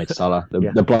 but Mohamed Salah,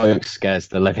 the bloke scares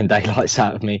the living daylights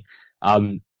out of me.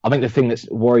 I think the thing that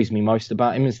worries me most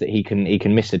about him is that he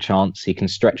can miss a chance, he can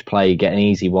stretch play, get an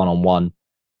easy one-on-one,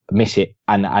 miss it,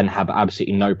 and have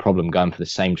absolutely no problem going for the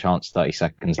same chance 30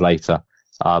 seconds later.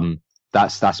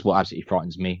 That's what absolutely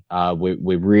frightens me.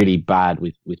 We're really bad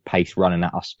with pace running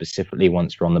at us, specifically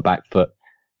once we're on the back foot.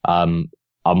 I'm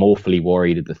awfully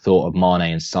worried at the thought of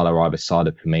Mane and Salah either side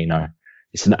of Firmino.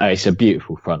 It's a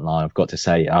beautiful front line, I've got to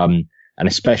say. And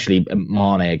especially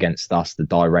Mane against us, the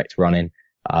direct running.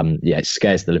 It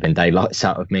scares the living daylights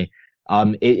out of me.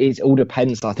 It all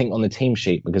depends, I think, on the team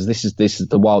sheet, because this is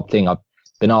the wild thing. I've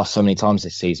been asked so many times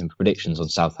this season for predictions on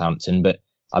Southampton, but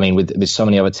I mean, with so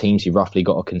many other teams, you've roughly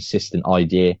got a consistent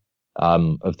idea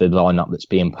of the lineup that's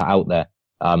being put out there.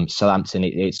 Southampton,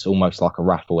 it's almost like a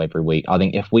raffle every week. I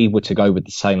think if we were to go with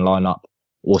the same lineup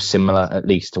or similar, at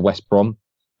least to West Brom,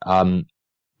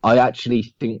 I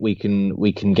actually think we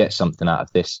can get something out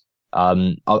of this.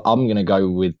 I'm going to go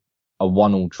with a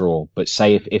 1-1 draw, but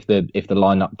say if the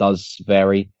lineup does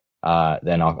vary,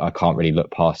 then I can't really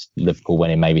look past Liverpool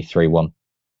winning maybe 3-1.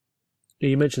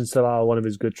 You mentioned Salah, one of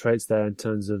his good traits there in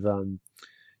terms of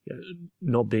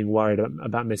not being worried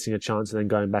about missing a chance and then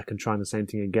going back and trying the same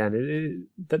thing again.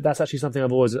 That's actually something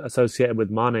I've always associated with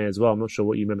Mane as well. I'm not sure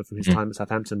what you remember from his time at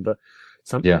Southampton, but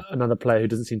another player who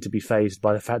doesn't seem to be fazed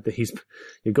by the fact that he's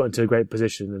got into a great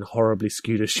position and horribly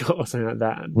skewed a shot or something like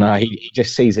that. No, he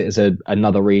just sees it as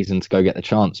another reason to go get the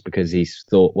chance, because he's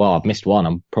thought, well, I've missed one,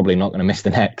 I'm probably not going to miss the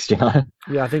next, you know?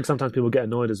 Yeah, I think sometimes people get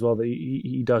annoyed as well that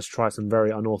he does try some very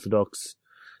unorthodox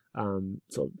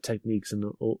sort of techniques and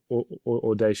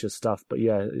audacious stuff. But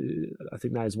yeah, I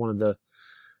think that's one of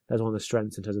the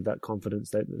strengths in terms of that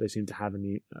confidence that they seem to have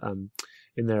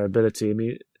in their ability. I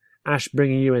mean, Ash,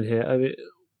 bringing you in here, I mean,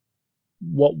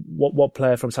 what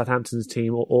player from Southampton's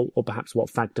team, or perhaps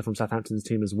what factor from Southampton's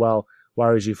team as well,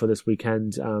 worries you for this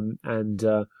weekend? And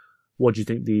what do you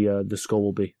think the score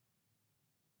will be?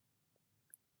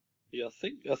 Yeah,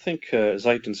 I think as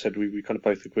Aidan said, we kind of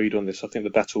both agreed on this. I think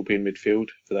the battle will be in midfield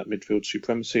for that midfield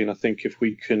supremacy, and I think if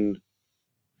we can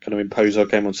kind of impose our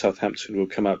game on Southampton, we'll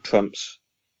come out trumps.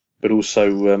 But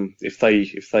also, if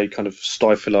they kind of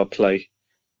stifle our play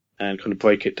and kind of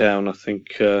break it down, I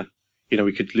think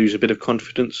we could lose a bit of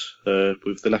confidence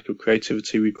with the lack of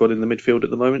creativity we've got in the midfield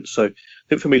at the moment. So I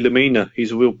think for me, Lemina,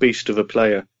 he's a real beast of a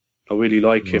player. I really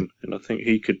like him, and I think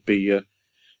he could be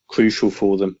crucial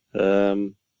for them.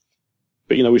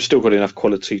 But we've still got enough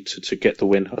quality to get the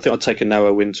win. I think I'd take a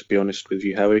narrow win, to be honest with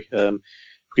you, Harry. We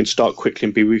can start quickly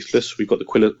and be ruthless. We've got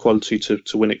the quality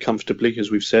to win it comfortably, as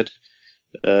we've said.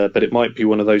 But it might be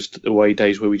one of those away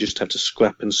days where we just have to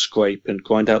scrap and scrape and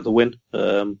grind out the win.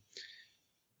 And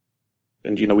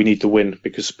we need the win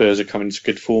because Spurs are coming into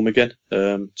good form again.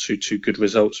 Two good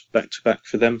results back to back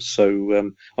for them.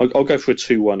 So I'll go for a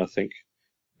 2-1, I think.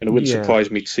 And it wouldn't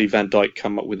surprise me to see Van Dijk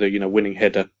come up with a winning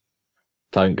header.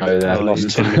 Don't go there. The last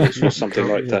 10 minutes or something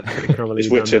like that.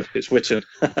 It's written.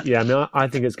 Yeah, I mean, I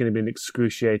think it's going to be an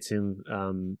excruciating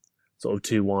sort of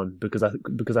 2-1 because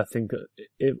I think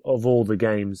of all the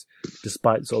games,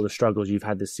 despite sort of the struggles you've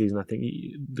had this season, I think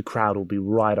the crowd will be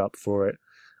right up for it.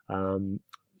 It'll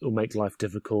make life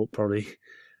difficult probably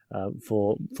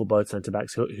for both centre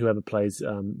backs. Whoever plays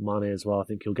Mane as well, I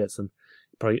think he'll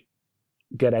probably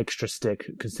get extra stick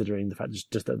considering the fact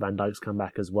just that Van Dijk's come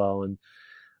back as well. And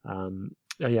I'm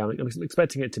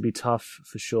expecting it to be tough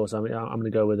for sure. So I'm going to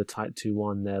go with a tight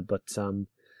 2-1 there. But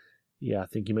I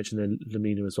think you mentioned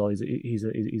Lemina as well. He's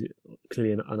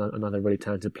clearly another really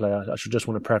talented player. I should just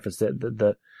want to preface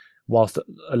that whilst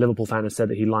a Liverpool fan has said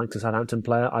that he likes a Southampton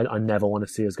player, I never want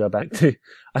to see us go back to.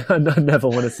 I never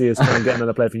want to see us try and get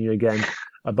another player from you again,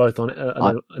 both on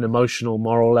an emotional,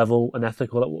 moral level, an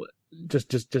ethical level,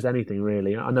 just anything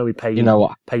really. I know we pay you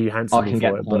handsomely. I can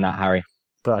get behind that, Harry.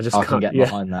 But I can get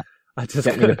behind that.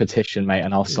 Get me the petition, mate,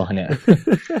 and I'll sign it.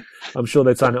 I'm sure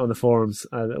they'd sign it on the forums.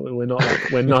 We're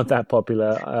not that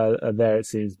popular there, it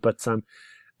seems. But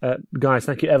guys,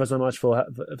 thank you ever so much for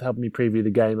helping me preview the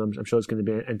game. I'm sure it's going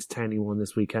to be an entertaining one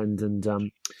this weekend. And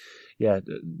to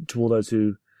all those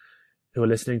who are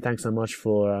listening, thanks so much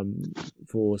for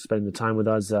spending the time with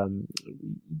us.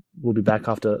 We'll be back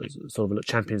after sort of a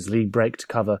Champions League break to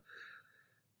cover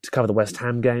the West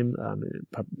Ham game,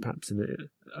 perhaps in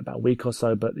about a week or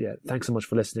so. But yeah, thanks so much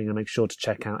for listening, and make sure to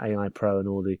check out AI Pro and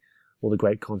all the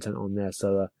great content on there.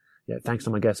 So thanks to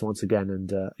my guests once again,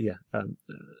 and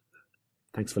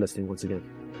thanks for listening once again.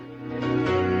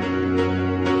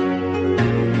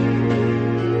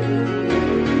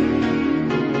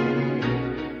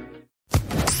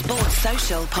 Sports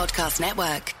Social Podcast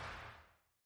Network.